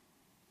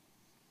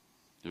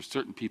 There's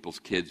certain people's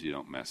kids you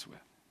don't mess with.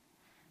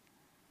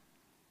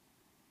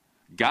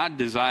 God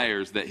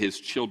desires that his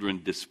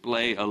children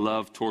display a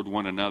love toward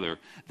one another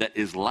that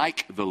is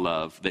like the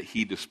love that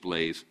he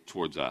displays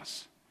towards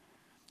us.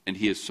 And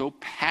he is so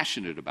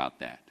passionate about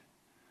that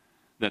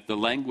the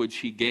language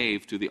he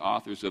gave to the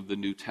authors of the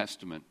New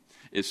Testament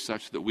is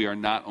such that we are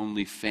not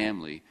only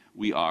family,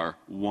 we are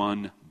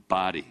one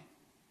body.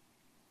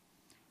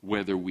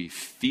 Whether we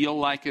feel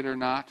like it or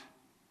not,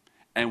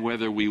 and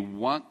whether we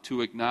want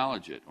to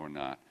acknowledge it or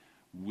not,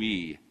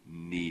 we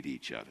need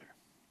each other.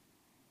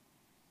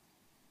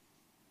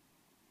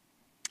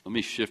 Let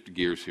me shift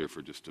gears here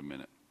for just a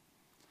minute.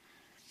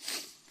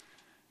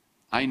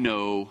 I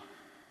know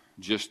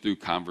just through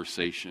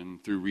conversation,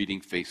 through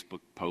reading Facebook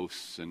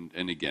posts, and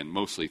again,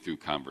 mostly through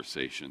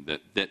conversation,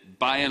 that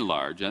by and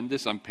large, and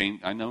this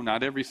I know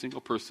not every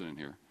single person in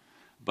here,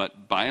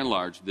 but by and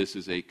large, this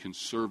is a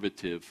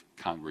conservative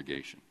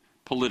congregation.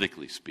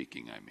 Politically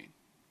speaking, I mean.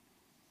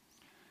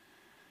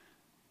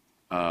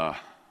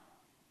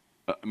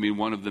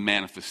 One of the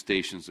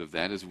manifestations of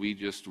that is we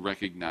just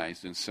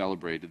recognized and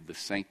celebrated the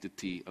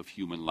sanctity of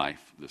human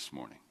life this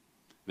morning.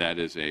 That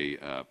is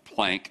a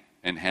plank,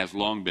 and has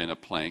long been a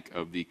plank,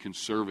 of the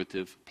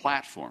conservative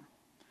platform.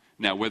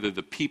 Now, whether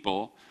the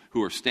people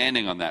who are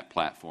standing on that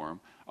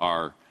platform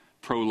are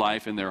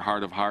pro-life in their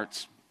heart of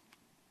hearts,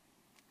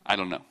 I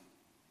don't know.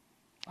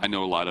 I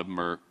know a lot of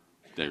them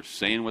they're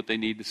saying what they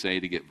need to say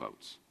to get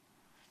votes.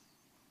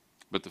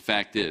 But the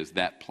fact is,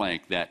 that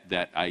plank,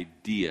 that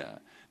idea,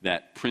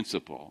 that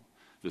principle,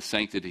 the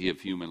sanctity of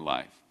human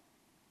life,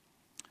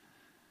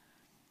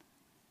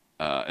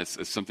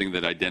 it's something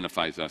that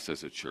identifies us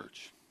as a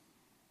church.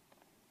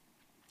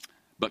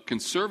 But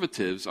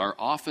conservatives are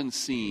often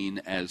seen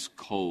as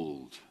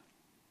cold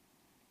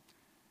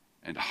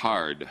and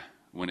hard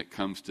when it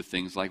comes to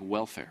things like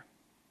welfare,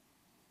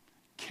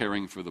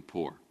 caring for the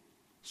poor,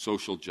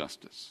 social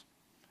justice.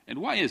 And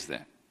why is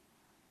that?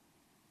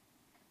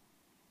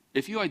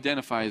 If you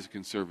identify as a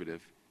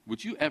conservative,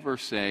 would you ever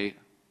say,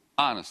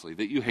 honestly,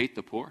 that you hate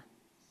the poor?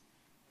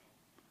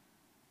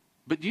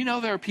 But do you know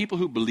there are people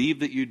who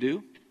believe that you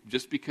do,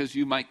 just because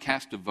you might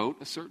cast a vote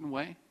a certain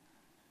way?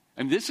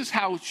 And this is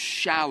how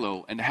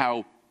shallow and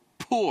how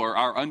poor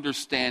our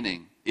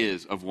understanding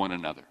is of one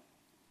another.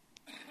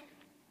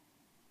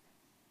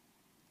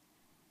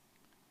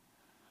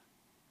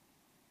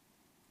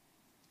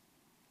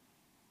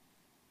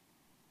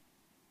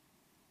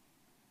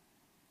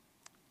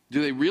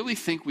 Do they really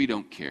think we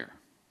don't care?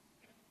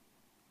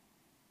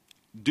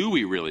 Do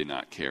we really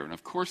not care? And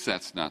of course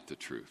that's not the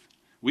truth.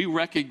 We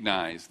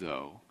recognize,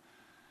 though,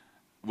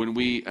 when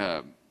we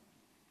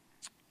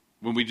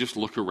just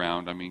look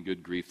around, I mean,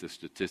 good grief, the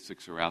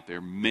statistics are out there.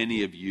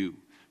 Many of you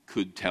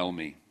could tell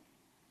me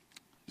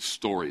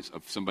stories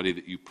of somebody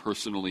that you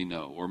personally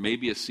know, or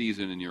maybe a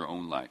season in your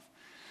own life.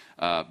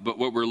 But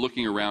what we're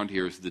looking around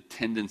here is the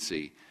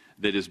tendency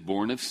that is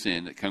born of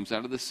sin, that comes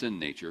out of the sin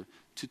nature,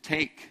 to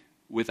take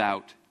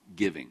without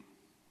giving.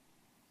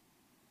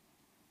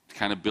 It's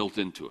kind of built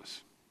into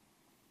us.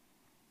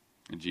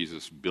 And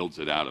Jesus builds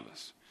it out of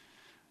us.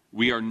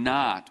 We are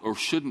not, or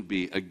shouldn't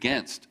be,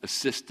 against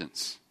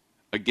assistance,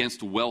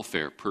 against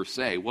welfare per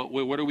se.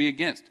 What are we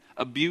against?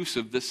 Abuse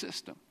of the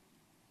system.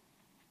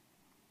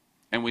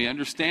 And we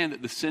understand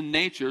that the sin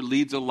nature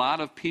leads a lot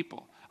of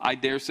people, I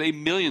dare say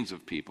millions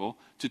of people,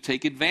 to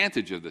take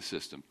advantage of the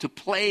system, to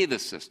play the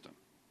system,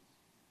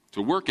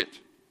 to work it.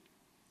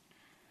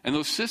 And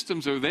those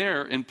systems are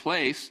there in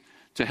place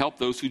to help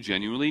those who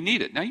genuinely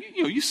need it. Now,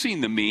 you've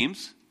seen the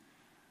memes.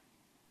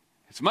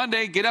 It's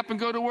Monday, get up and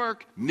go to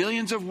work.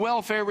 Millions of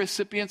welfare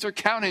recipients are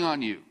counting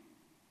on you.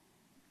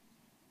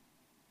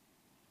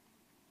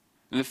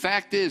 And the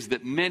fact is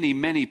that many,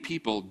 many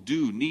people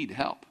do need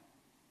help.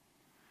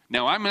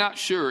 Now, I'm not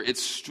sure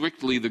it's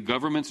strictly the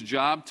government's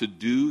job to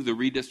do the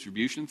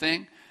redistribution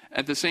thing.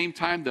 At the same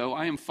time, though,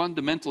 I am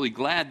fundamentally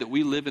glad that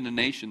we live in a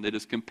nation that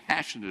is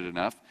compassionate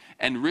enough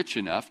and rich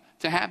enough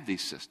to have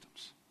these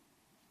systems.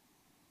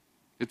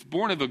 It's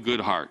born of a good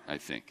heart, I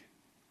think.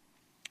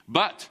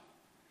 But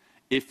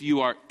if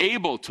you are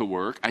able to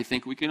work, I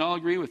think we can all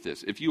agree with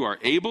this. If you are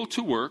able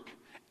to work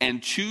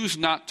and choose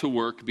not to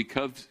work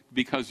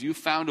because you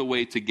found a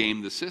way to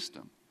game the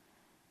system,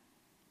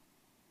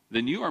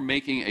 then you are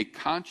making a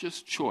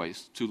conscious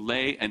choice to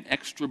lay an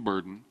extra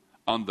burden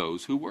on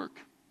those who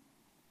work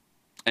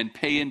and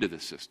pay into the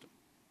system.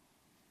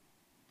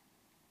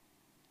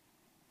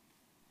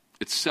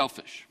 It's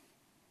selfish.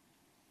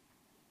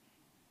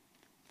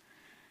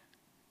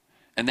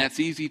 And that's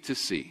easy to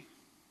see.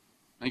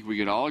 I think we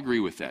could all agree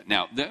with that.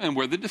 Now, and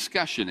where the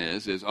discussion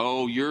is,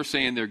 oh, you're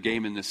saying they're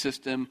gaming the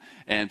system,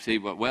 and say,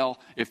 well,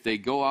 if they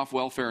go off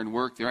welfare and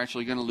work, they're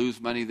actually going to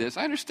lose money.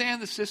 I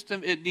understand the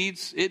system, it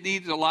needs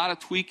a lot of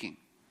tweaking.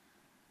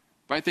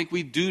 But I think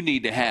we do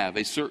need to have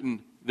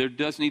there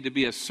does need to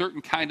be a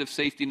certain kind of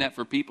safety net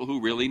for people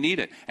who really need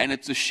it. And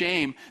it's a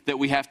shame that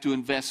we have to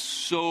invest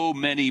so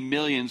many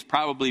millions,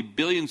 probably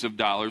billions of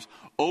dollars,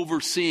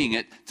 overseeing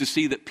it to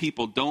see that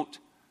people don't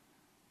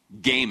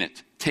game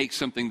it, take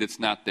something that's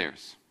not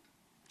theirs,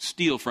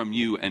 steal from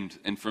you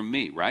and from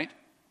me, right?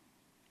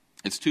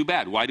 It's too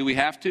bad. Why do we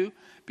have to?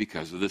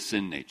 Because of the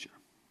sin nature.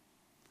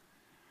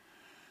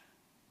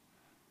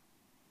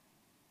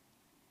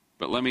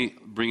 But let me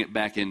bring it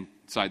back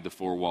inside the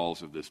four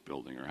walls of this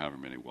building, or however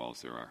many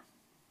walls there are.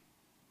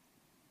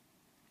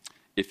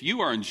 If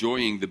you are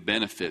enjoying the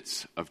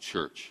benefits of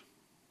church,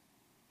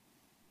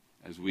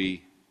 as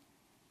we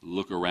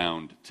look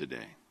around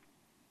today,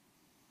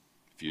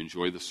 if you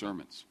enjoy the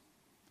sermons,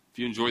 if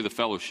you enjoy the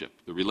fellowship,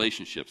 the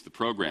relationships, the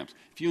programs,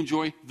 if you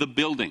enjoy the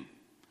building,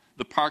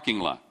 the parking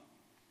lot,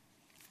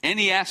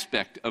 any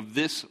aspect of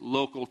this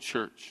local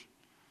church,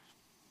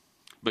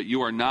 but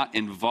you are not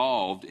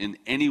involved in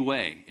any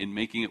way in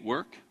making it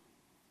work,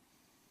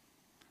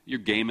 you're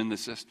gaming the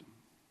system.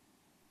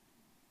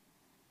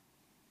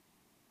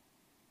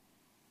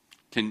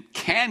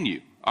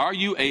 Are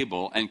you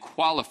able and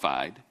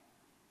qualified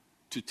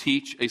to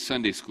teach a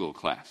Sunday school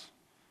class?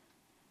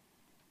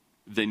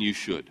 Then you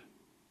should.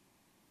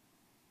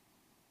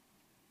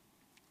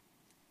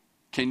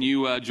 Can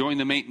you join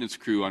the maintenance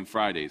crew on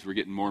Fridays? We're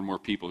getting more and more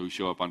people who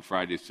show up on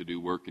Fridays to do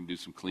work and do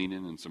some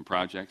cleaning and some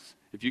projects.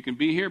 If you can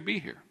be here, be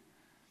here.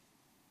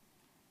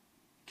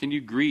 Can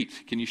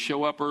you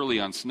show up early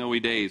on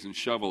snowy days and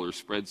shovel or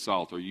spread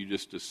salt, or you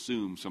just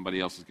assume somebody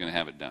else is going to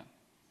have it done?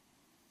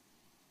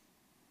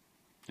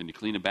 Can you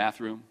clean a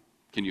bathroom?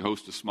 Can you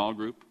host a small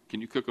group?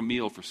 Can you cook a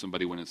meal for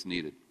somebody when it's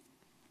needed?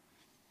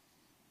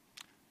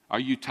 Are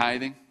you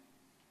tithing?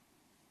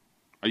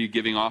 Are you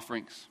giving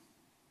offerings?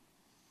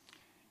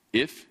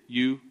 If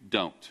you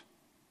don't,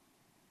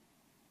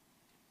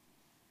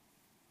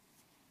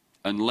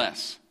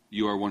 unless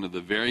you are one of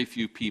the very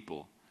few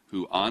people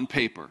who on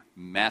paper,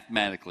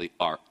 mathematically,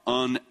 are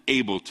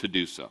unable to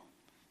do so.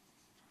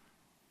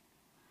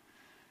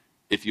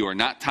 If you are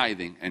not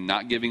tithing and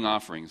not giving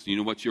offerings, you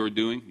know what you're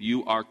doing?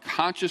 You are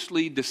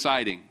consciously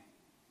deciding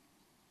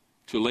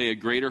to lay a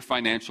greater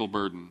financial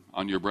burden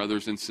on your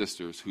brothers and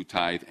sisters who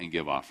tithe and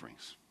give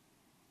offerings.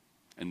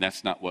 And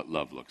that's not what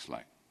love looks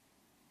like.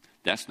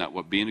 That's not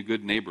what being a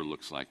good neighbor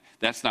looks like.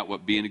 That's not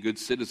what being a good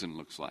citizen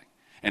looks like.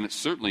 And it's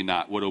certainly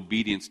not what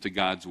obedience to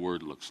God's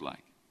word looks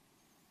like.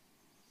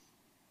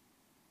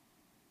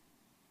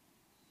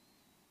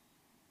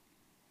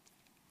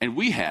 And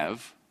we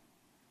have,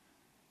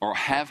 or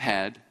have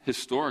had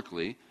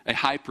historically, a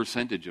high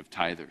percentage of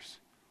tithers.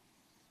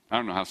 I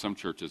don't know how some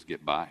churches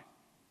get by.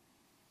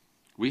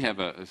 We have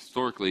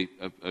historically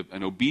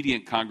an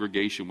obedient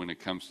congregation when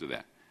it comes to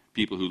that.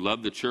 People who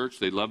love the church,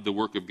 they love the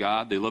work of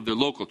God, they love their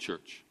local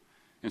church.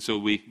 And so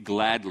we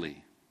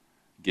gladly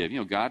give. You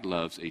know, God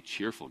loves a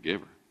cheerful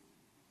giver.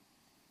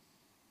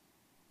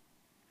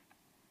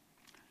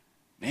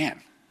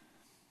 Man,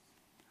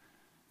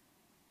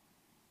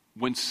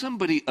 when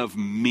somebody of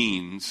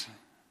means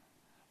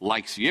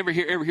likes you, ever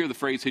hear the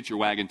phrase, hit your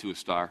wagon to a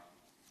star?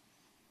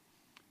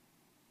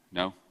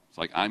 No? It's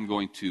like, I'm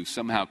going to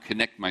somehow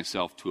connect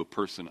myself to a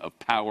person of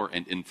power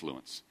and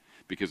influence.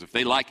 Because if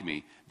they like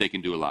me, they can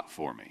do a lot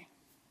for me.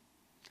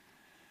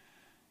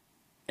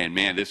 And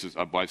man,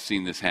 I've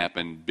seen this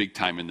happen big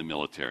time in the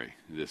military.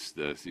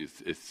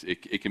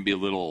 It can be a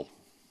little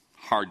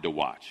hard to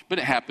watch. But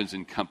it happens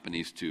in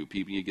companies too.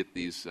 People, you get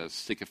these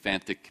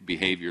sycophantic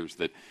behaviors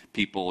that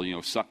people,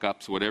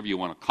 suck-ups, whatever you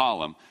want to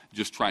call them,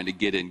 just trying to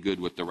get in good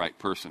with the right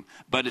person.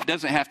 But it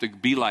doesn't have to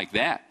be like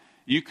that.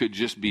 You could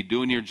just be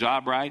doing your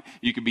job right.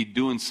 You could be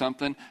doing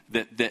something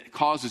that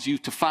causes you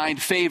to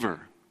find favor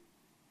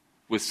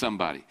with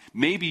somebody.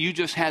 Maybe you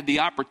just had the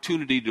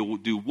opportunity to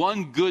do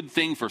one good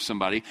thing for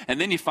somebody, and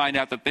then you find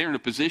out that they're in a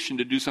position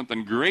to do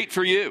something great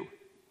for you.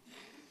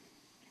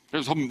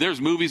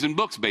 There's movies and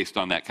books based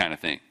on that kind of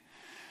thing.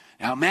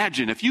 Now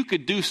imagine if you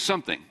could do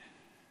something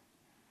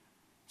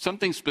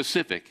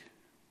specific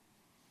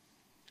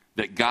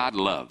that God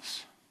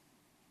loves.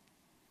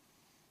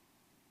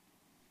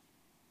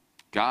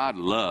 God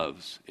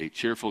loves a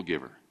cheerful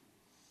giver.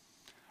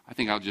 I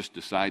think I'll just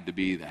decide to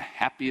be the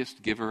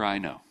happiest giver I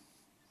know.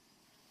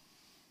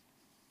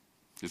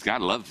 Because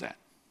God loves that.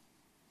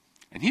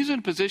 And He's in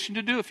a position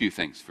to do a few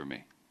things for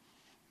me.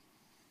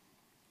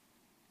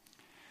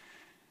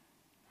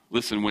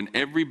 Listen, when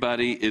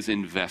everybody is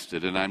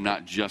invested, and I'm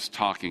not just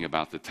talking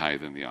about the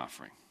tithe and the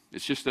offering.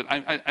 It's just that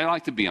I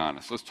like to be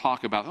honest. Let's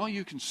talk about,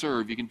 you can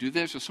serve, you can do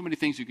this. There's so many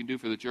things you can do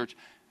for the church.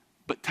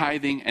 But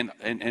tithing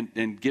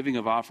and giving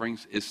of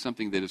offerings is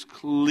something that is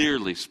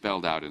clearly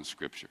spelled out in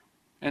Scripture.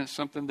 And it's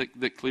something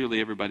that clearly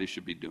everybody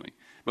should be doing.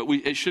 But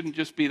it shouldn't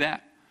just be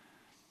that.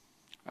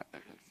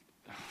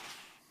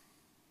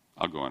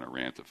 I'll go on a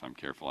rant if I'm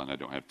careful, and I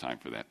don't have time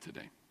for that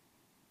today.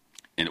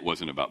 And it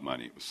wasn't about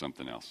money. It was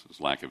something else. It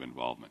was lack of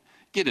involvement.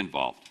 Get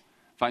involved.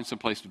 Find some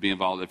place to be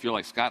involved. If you're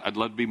like, Scott, I'd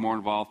love to be more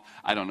involved.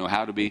 I don't know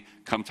how to be.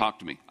 Come talk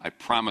to me. I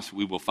promise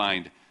we'll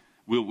find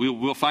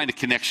a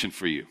connection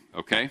for you,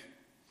 okay?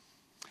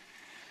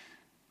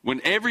 When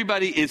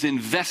everybody is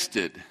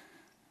invested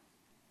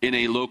in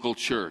a local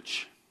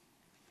church,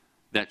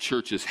 that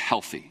church is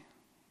healthy.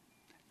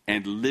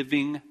 And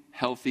living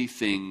healthy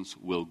things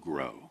will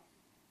grow.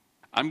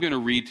 I'm going to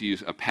read to you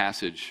a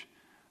passage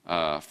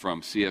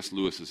from C.S.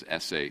 Lewis's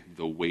essay,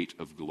 The Weight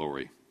of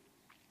Glory.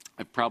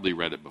 I've probably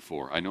read it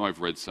before. I know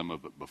I've read some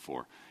of it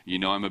before. You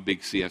know I'm a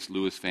big C.S.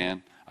 Lewis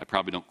fan. I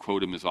probably don't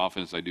quote him as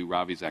often as I do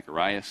Ravi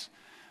Zacharias,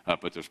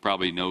 but there's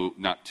probably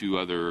not two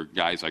other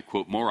guys I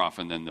quote more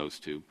often than those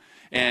two.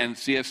 And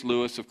C.S.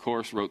 Lewis, of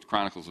course, wrote the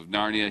Chronicles of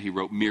Narnia. He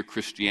wrote Mere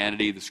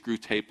Christianity, The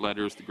Screwtape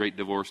Letters, The Great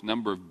Divorce, a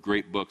number of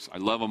great books. I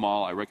love them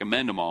all. I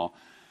recommend them all.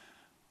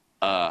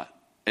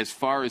 As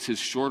far as his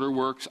shorter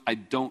works, I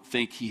don't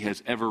think he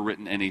has ever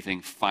written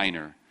anything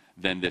finer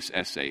than this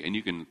essay. And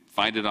you can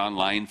find it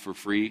online for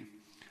free.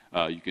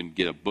 You can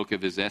get a book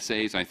of his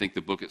essays. I think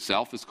the book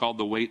itself is called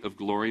The Weight of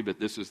Glory,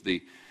 but this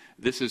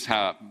is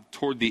how,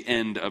 toward the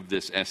end of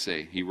this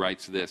essay, he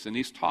writes this. And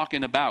he's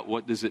talking about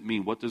what does it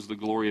mean? What does the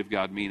glory of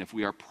God mean if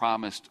we are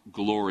promised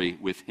glory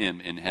with Him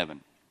in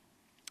heaven?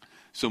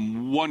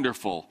 Some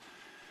wonderful,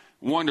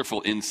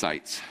 wonderful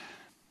insights.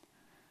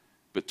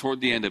 But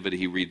toward the end of it,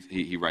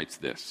 he writes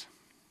this.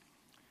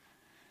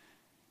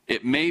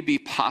 It may be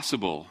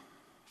possible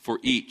for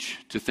each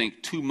to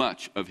think too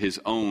much of his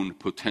own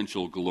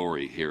potential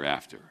glory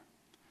hereafter.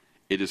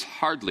 It is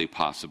hardly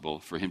possible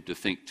for him to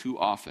think too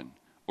often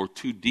or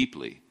too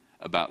deeply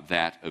about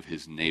that of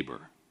his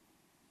neighbor.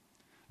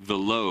 The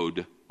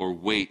load or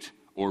weight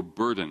or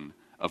burden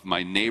of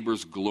my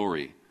neighbor's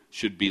glory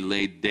should be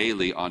laid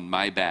daily on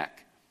my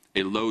back,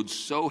 a load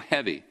so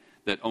heavy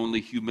that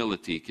only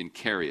humility can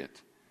carry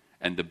it,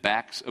 and the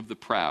backs of the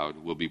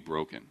proud will be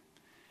broken.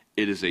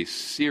 It is a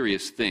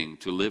serious thing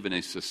to live in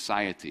a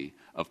society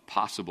of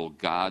possible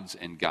gods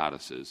and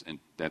goddesses. And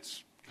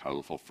that's a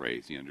colorful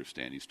phrase, you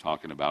understand. He's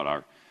talking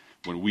about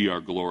when we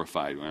are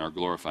glorified, when our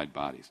glorified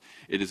bodies.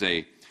 It is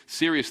a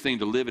serious thing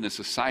to live in a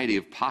society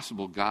of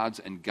possible gods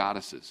and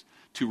goddesses.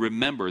 To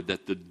remember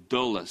that the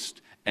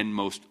dullest and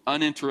most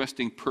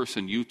uninteresting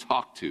person you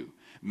talk to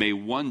may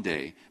one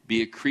day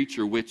be a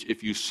creature which,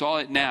 if you saw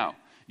it now,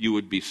 you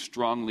would be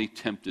strongly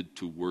tempted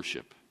to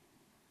worship.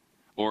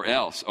 Or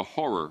else a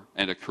horror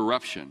and a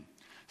corruption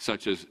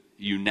such as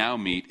you now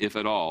meet, if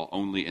at all,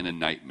 only in a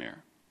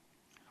nightmare.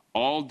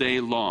 All day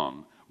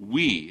long,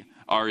 we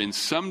are in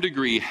some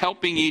degree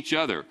helping each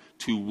other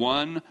to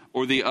one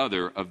or the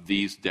other of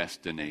these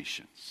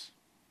destinations.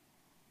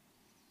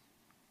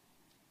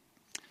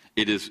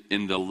 It is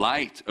in the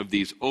light of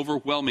these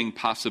overwhelming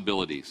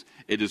possibilities,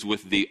 it is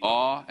with the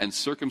awe and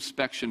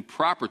circumspection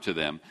proper to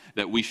them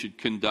that we should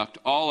conduct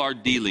all our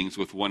dealings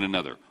with one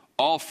another,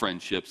 all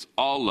friendships,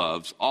 all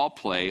loves, all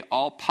play,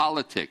 all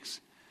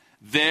politics.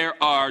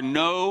 There are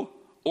no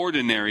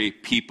ordinary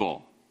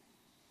people.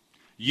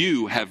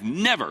 You have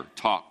never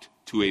talked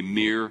to a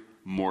mere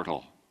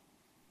mortal.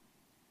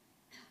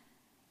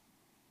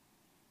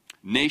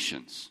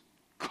 Nations,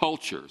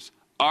 cultures,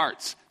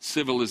 arts,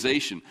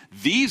 civilization,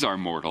 these are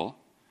mortal,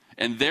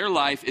 and their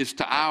life is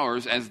to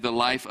ours as the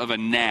life of a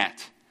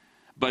gnat.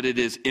 But it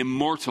is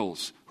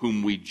immortals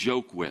whom we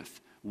joke with,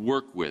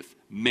 work with,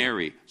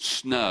 marry,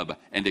 snub,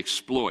 and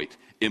exploit.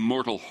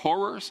 Immortal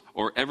horrors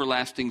or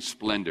everlasting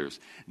splendors.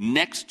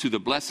 Next to the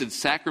blessed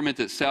sacrament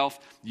itself,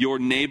 your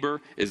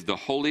neighbor is the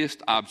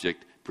holiest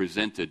object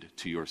presented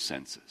to your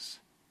senses.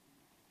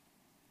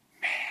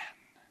 Man.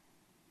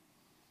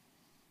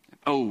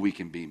 Oh, we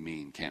can be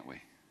mean, can't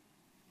we?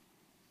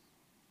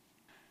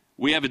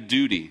 We have a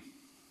duty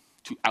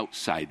to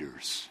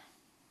outsiders,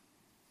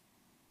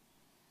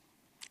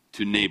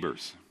 to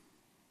neighbors,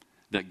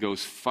 that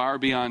goes far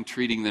beyond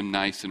treating them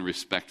nice and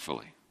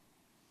respectfully.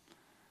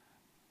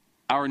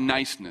 Our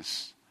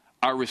niceness,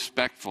 our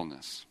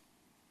respectfulness,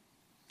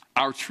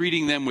 our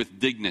treating them with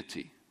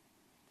dignity,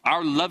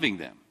 our loving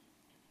them,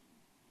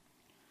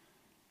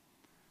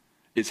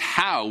 is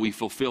how we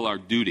fulfill our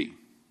duty.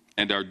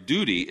 And our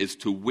duty is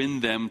to win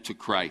them to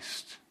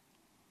Christ.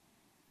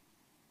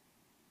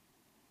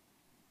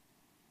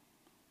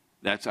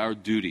 That's our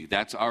duty.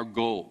 That's our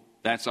goal.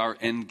 That's our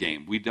end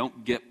game. We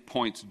don't get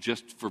points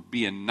just for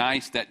being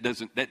nice. That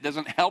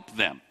doesn't help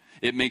them.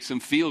 It makes them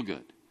feel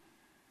good.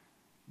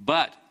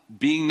 But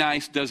being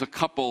nice does a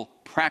couple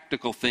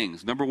practical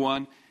things. Number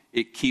one,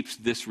 it keeps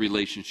this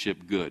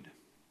relationship good.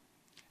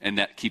 And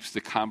that keeps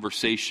the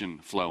conversation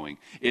flowing.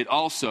 It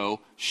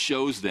also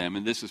shows them,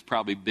 and this is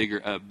probably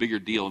a bigger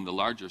deal in the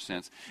larger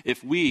sense,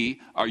 if we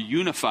are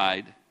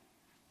unified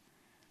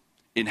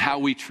in how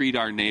we treat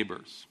our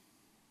neighbors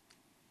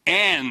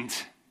and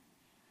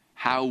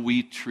how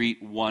we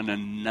treat one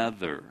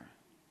another,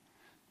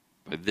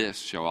 by this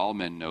shall all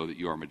men know that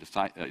you are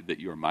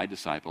my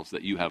disciples,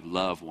 that you have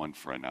love one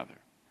for another.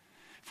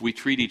 If we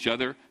treat each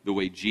other the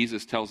way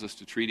Jesus tells us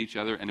to treat each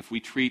other, and if we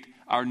treat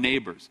our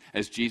neighbors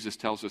as Jesus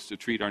tells us to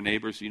treat our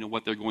neighbors, you know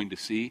what they're going to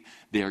see?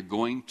 They are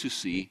going to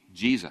see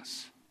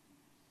Jesus.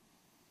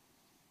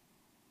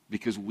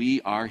 Because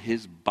we are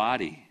his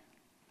body.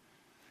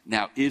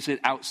 Now, is it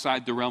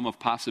outside the realm of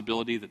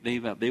possibility that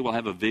they will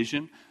have a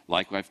vision?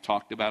 Like I've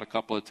talked about a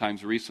couple of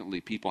times recently,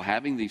 people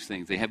having these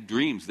things. They have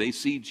dreams. They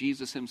see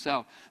Jesus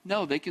himself.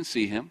 No, they can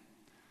see him.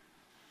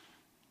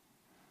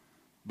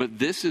 But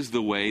this is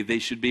the way they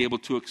should be able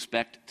to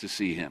expect to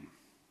see him.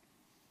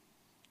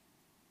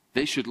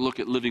 They should look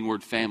at Living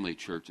Word Family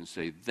Church and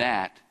say,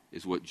 that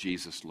is what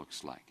Jesus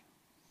looks like.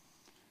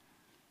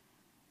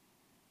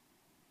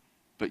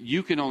 But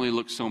you can only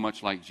look so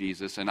much like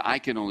Jesus, and I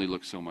can only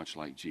look so much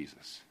like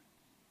Jesus.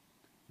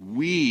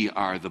 We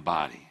are the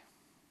body,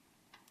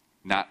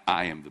 not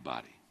I am the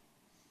body.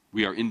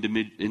 We are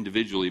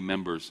individually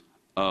members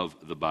of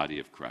the body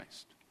of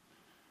Christ.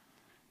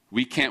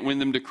 We can't win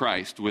them to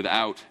Christ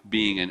without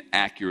being an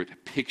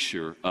accurate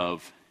picture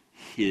of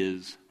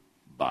his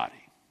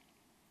body.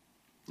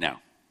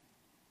 Now,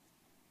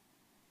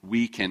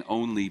 we can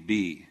only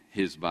be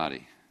his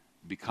body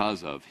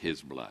because of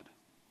his blood.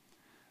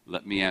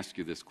 Let me ask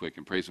you this quick,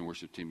 and praise and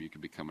worship team, you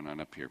can be coming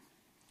on up here.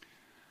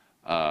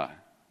 And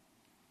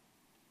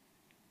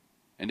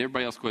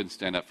everybody else go ahead and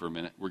stand up for a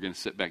minute. We're going to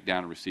sit back down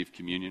and receive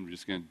communion. We're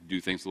just going to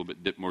do things a little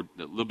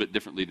bit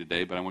differently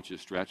today, but I want you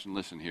to stretch and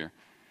listen here.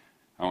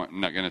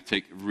 I'm not going to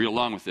take real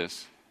long with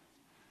this,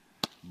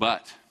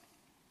 but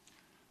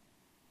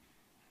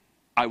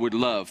I would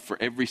love for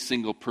every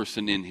single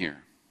person in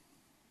here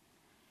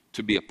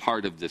to be a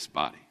part of this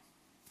body.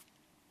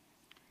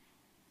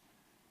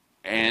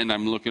 And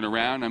I'm looking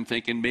around, I'm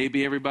thinking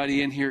maybe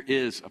everybody in here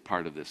is a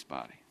part of this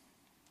body.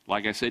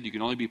 Like I said, you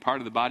can only be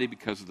part of the body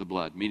because of the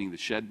blood, meaning the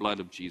shed blood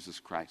of Jesus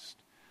Christ.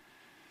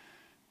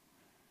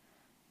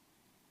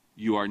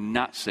 You are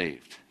not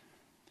saved.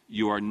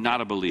 You are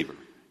not a believer.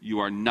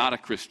 You are not a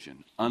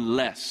Christian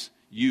unless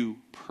you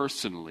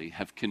personally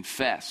have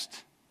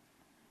confessed,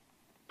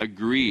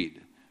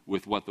 agreed,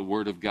 with what the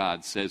Word of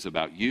God says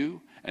about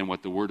you and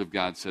what the Word of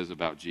God says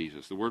about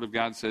Jesus. The Word of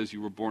God says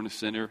you were born a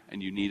sinner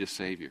and you need a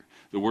Savior.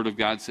 The Word of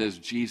God says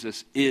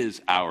Jesus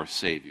is our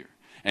Savior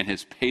and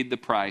has paid the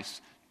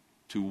price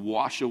to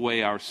wash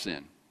away our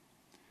sin.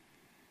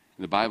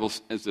 The Bible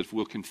says that if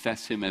we'll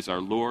confess him as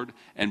our Lord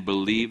and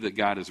believe that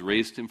God has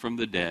raised him from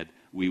the dead,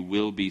 we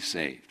will be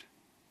saved.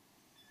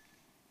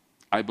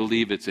 I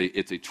believe it's a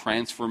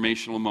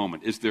transformational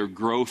moment. Is there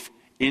growth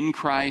in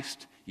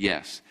Christ?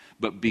 Yes.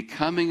 But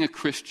becoming a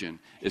Christian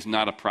is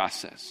not a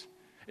process.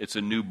 It's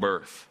a new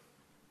birth.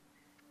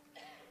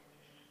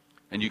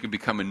 And you can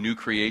become a new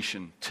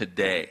creation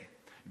today.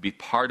 Be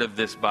part of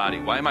this body.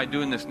 Why am I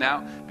doing this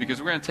now?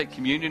 Because we're going to take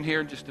communion here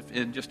in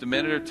just a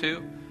minute or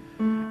two.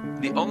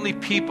 The only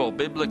people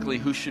biblically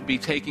who should be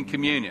taking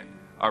communion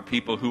are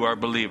people who are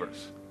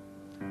believers.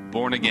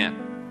 Born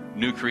again.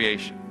 New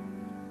creation.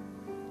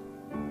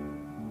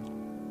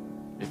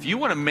 If you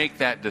want to make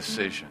that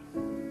decision,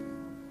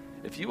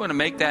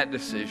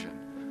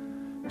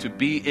 to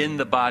be in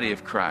the body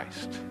of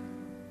Christ,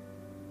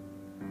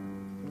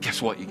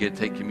 guess what? You get to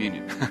take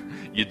communion.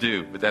 You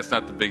do, but that's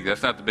not the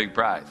big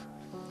prize.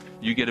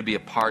 You get to be a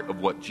part of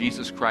what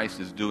Jesus Christ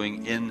is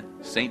doing in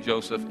St.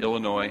 Joseph,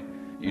 Illinois,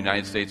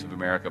 United States of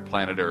America,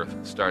 planet Earth,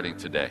 starting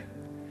today.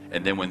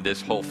 And then when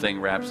this whole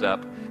thing wraps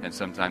up, and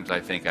sometimes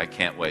I think I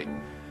can't wait,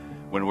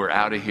 when we're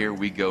out of here,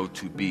 we go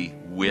to be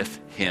with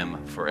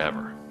him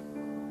forever.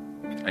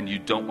 And you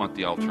don't want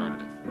the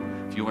alternative.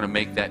 If you want to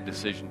make that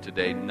decision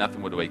today,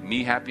 nothing would make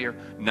me happier.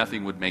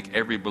 Nothing would make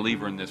every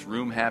believer in this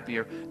room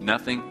happier.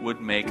 Nothing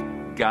would make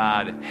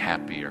God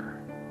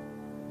happier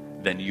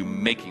than you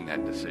making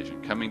that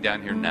decision, coming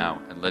down here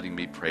now and letting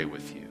me pray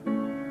with you.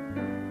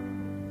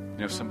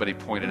 You know, somebody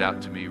pointed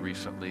out to me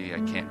recently, I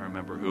can't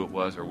remember who it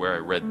was or where I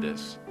read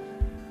this,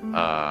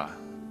 but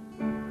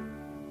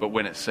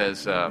when it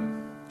says,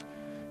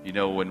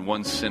 when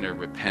one sinner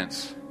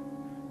repents,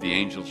 the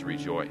angels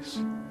rejoice.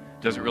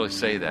 It doesn't really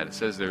say that. It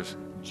says there's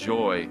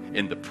joy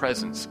in the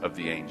presence of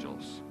the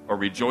angels, or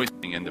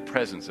rejoicing in the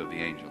presence of the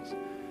angels.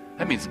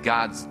 That means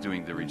God's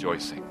doing the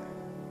rejoicing.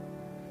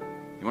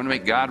 You want to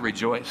make God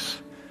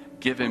rejoice?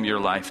 Give him your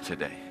life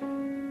today.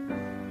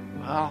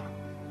 Well,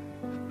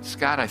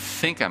 Scott, I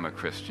think I'm a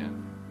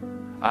Christian.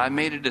 I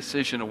made a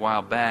decision a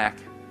while back,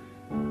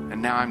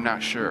 and now I'm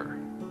not sure.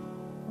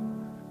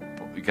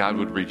 But God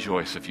would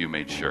rejoice if you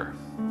made sure.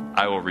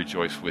 I will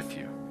rejoice with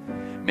you.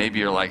 Maybe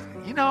you're like,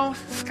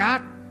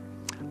 Scott,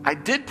 I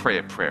did pray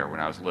a prayer when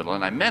I was little,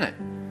 and I meant it.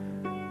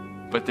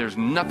 But there's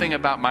nothing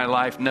about my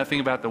life, nothing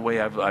about the way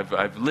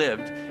I've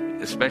lived,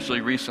 especially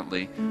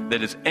recently,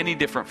 that is any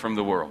different from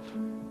the world.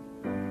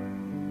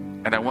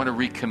 And I want to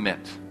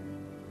recommit.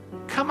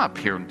 Come up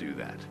here and do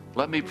that.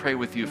 Let me pray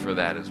with you for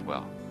that as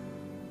well.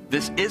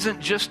 This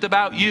isn't just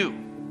about you.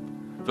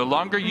 The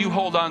longer you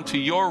hold on to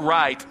your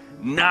right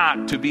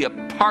not to be a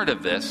part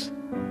of this,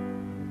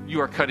 you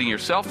are cutting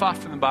yourself off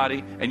from the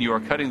body, and you are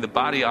cutting the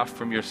body off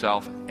from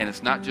yourself. And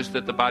it's not just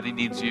that the body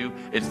needs you,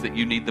 it's that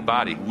you need the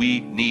body.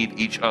 We need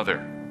each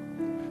other.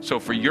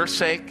 So for your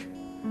sake,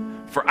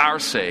 for our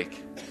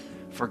sake,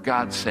 for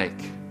God's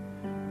sake,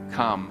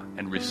 come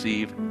and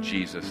receive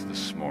Jesus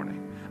this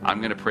morning. I'm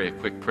going to pray a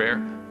quick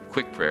prayer.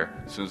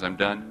 As soon as I'm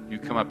done, you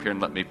come up here and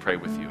let me pray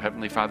with you.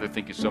 Heavenly Father,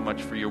 thank you so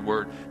much for your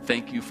word.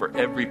 Thank you for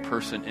every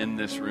person in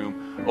this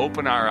room.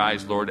 Open our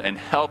eyes, Lord, and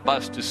help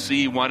us to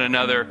see one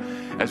another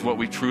as what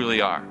we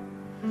truly are.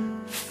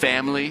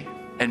 Family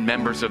and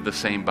members of the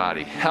same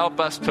body. Help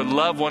us to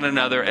love one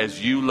another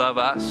as you love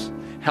us.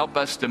 Help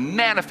us to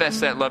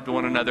manifest that love to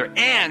one another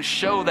and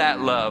show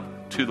that love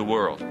to the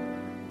world.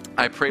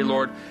 I pray,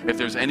 Lord, if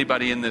there's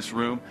anybody in this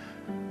room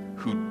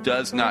who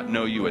does not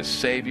know you as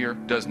Savior,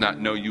 does not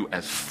know you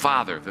as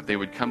Father, that they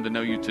would come to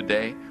know you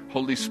today.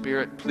 Holy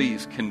Spirit,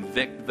 please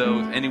convict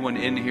anyone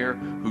in here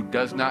who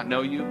does not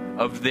know you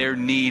of their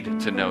need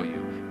to know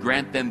you.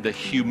 Grant them the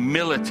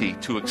humility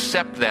to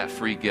accept that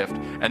free gift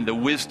and the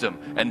wisdom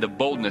and the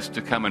boldness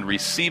to come and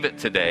receive it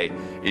today.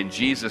 In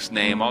Jesus'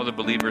 name, all the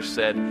believers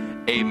said,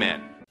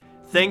 amen.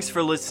 Thanks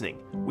for listening.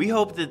 We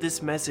hope that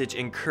this message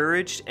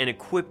encouraged and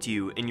equipped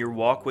you in your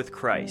walk with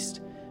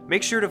Christ.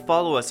 Make sure to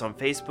follow us on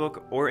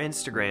Facebook or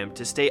Instagram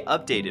to stay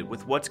updated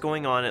with what's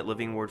going on at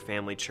Living Word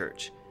Family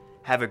Church.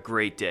 Have a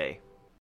great day.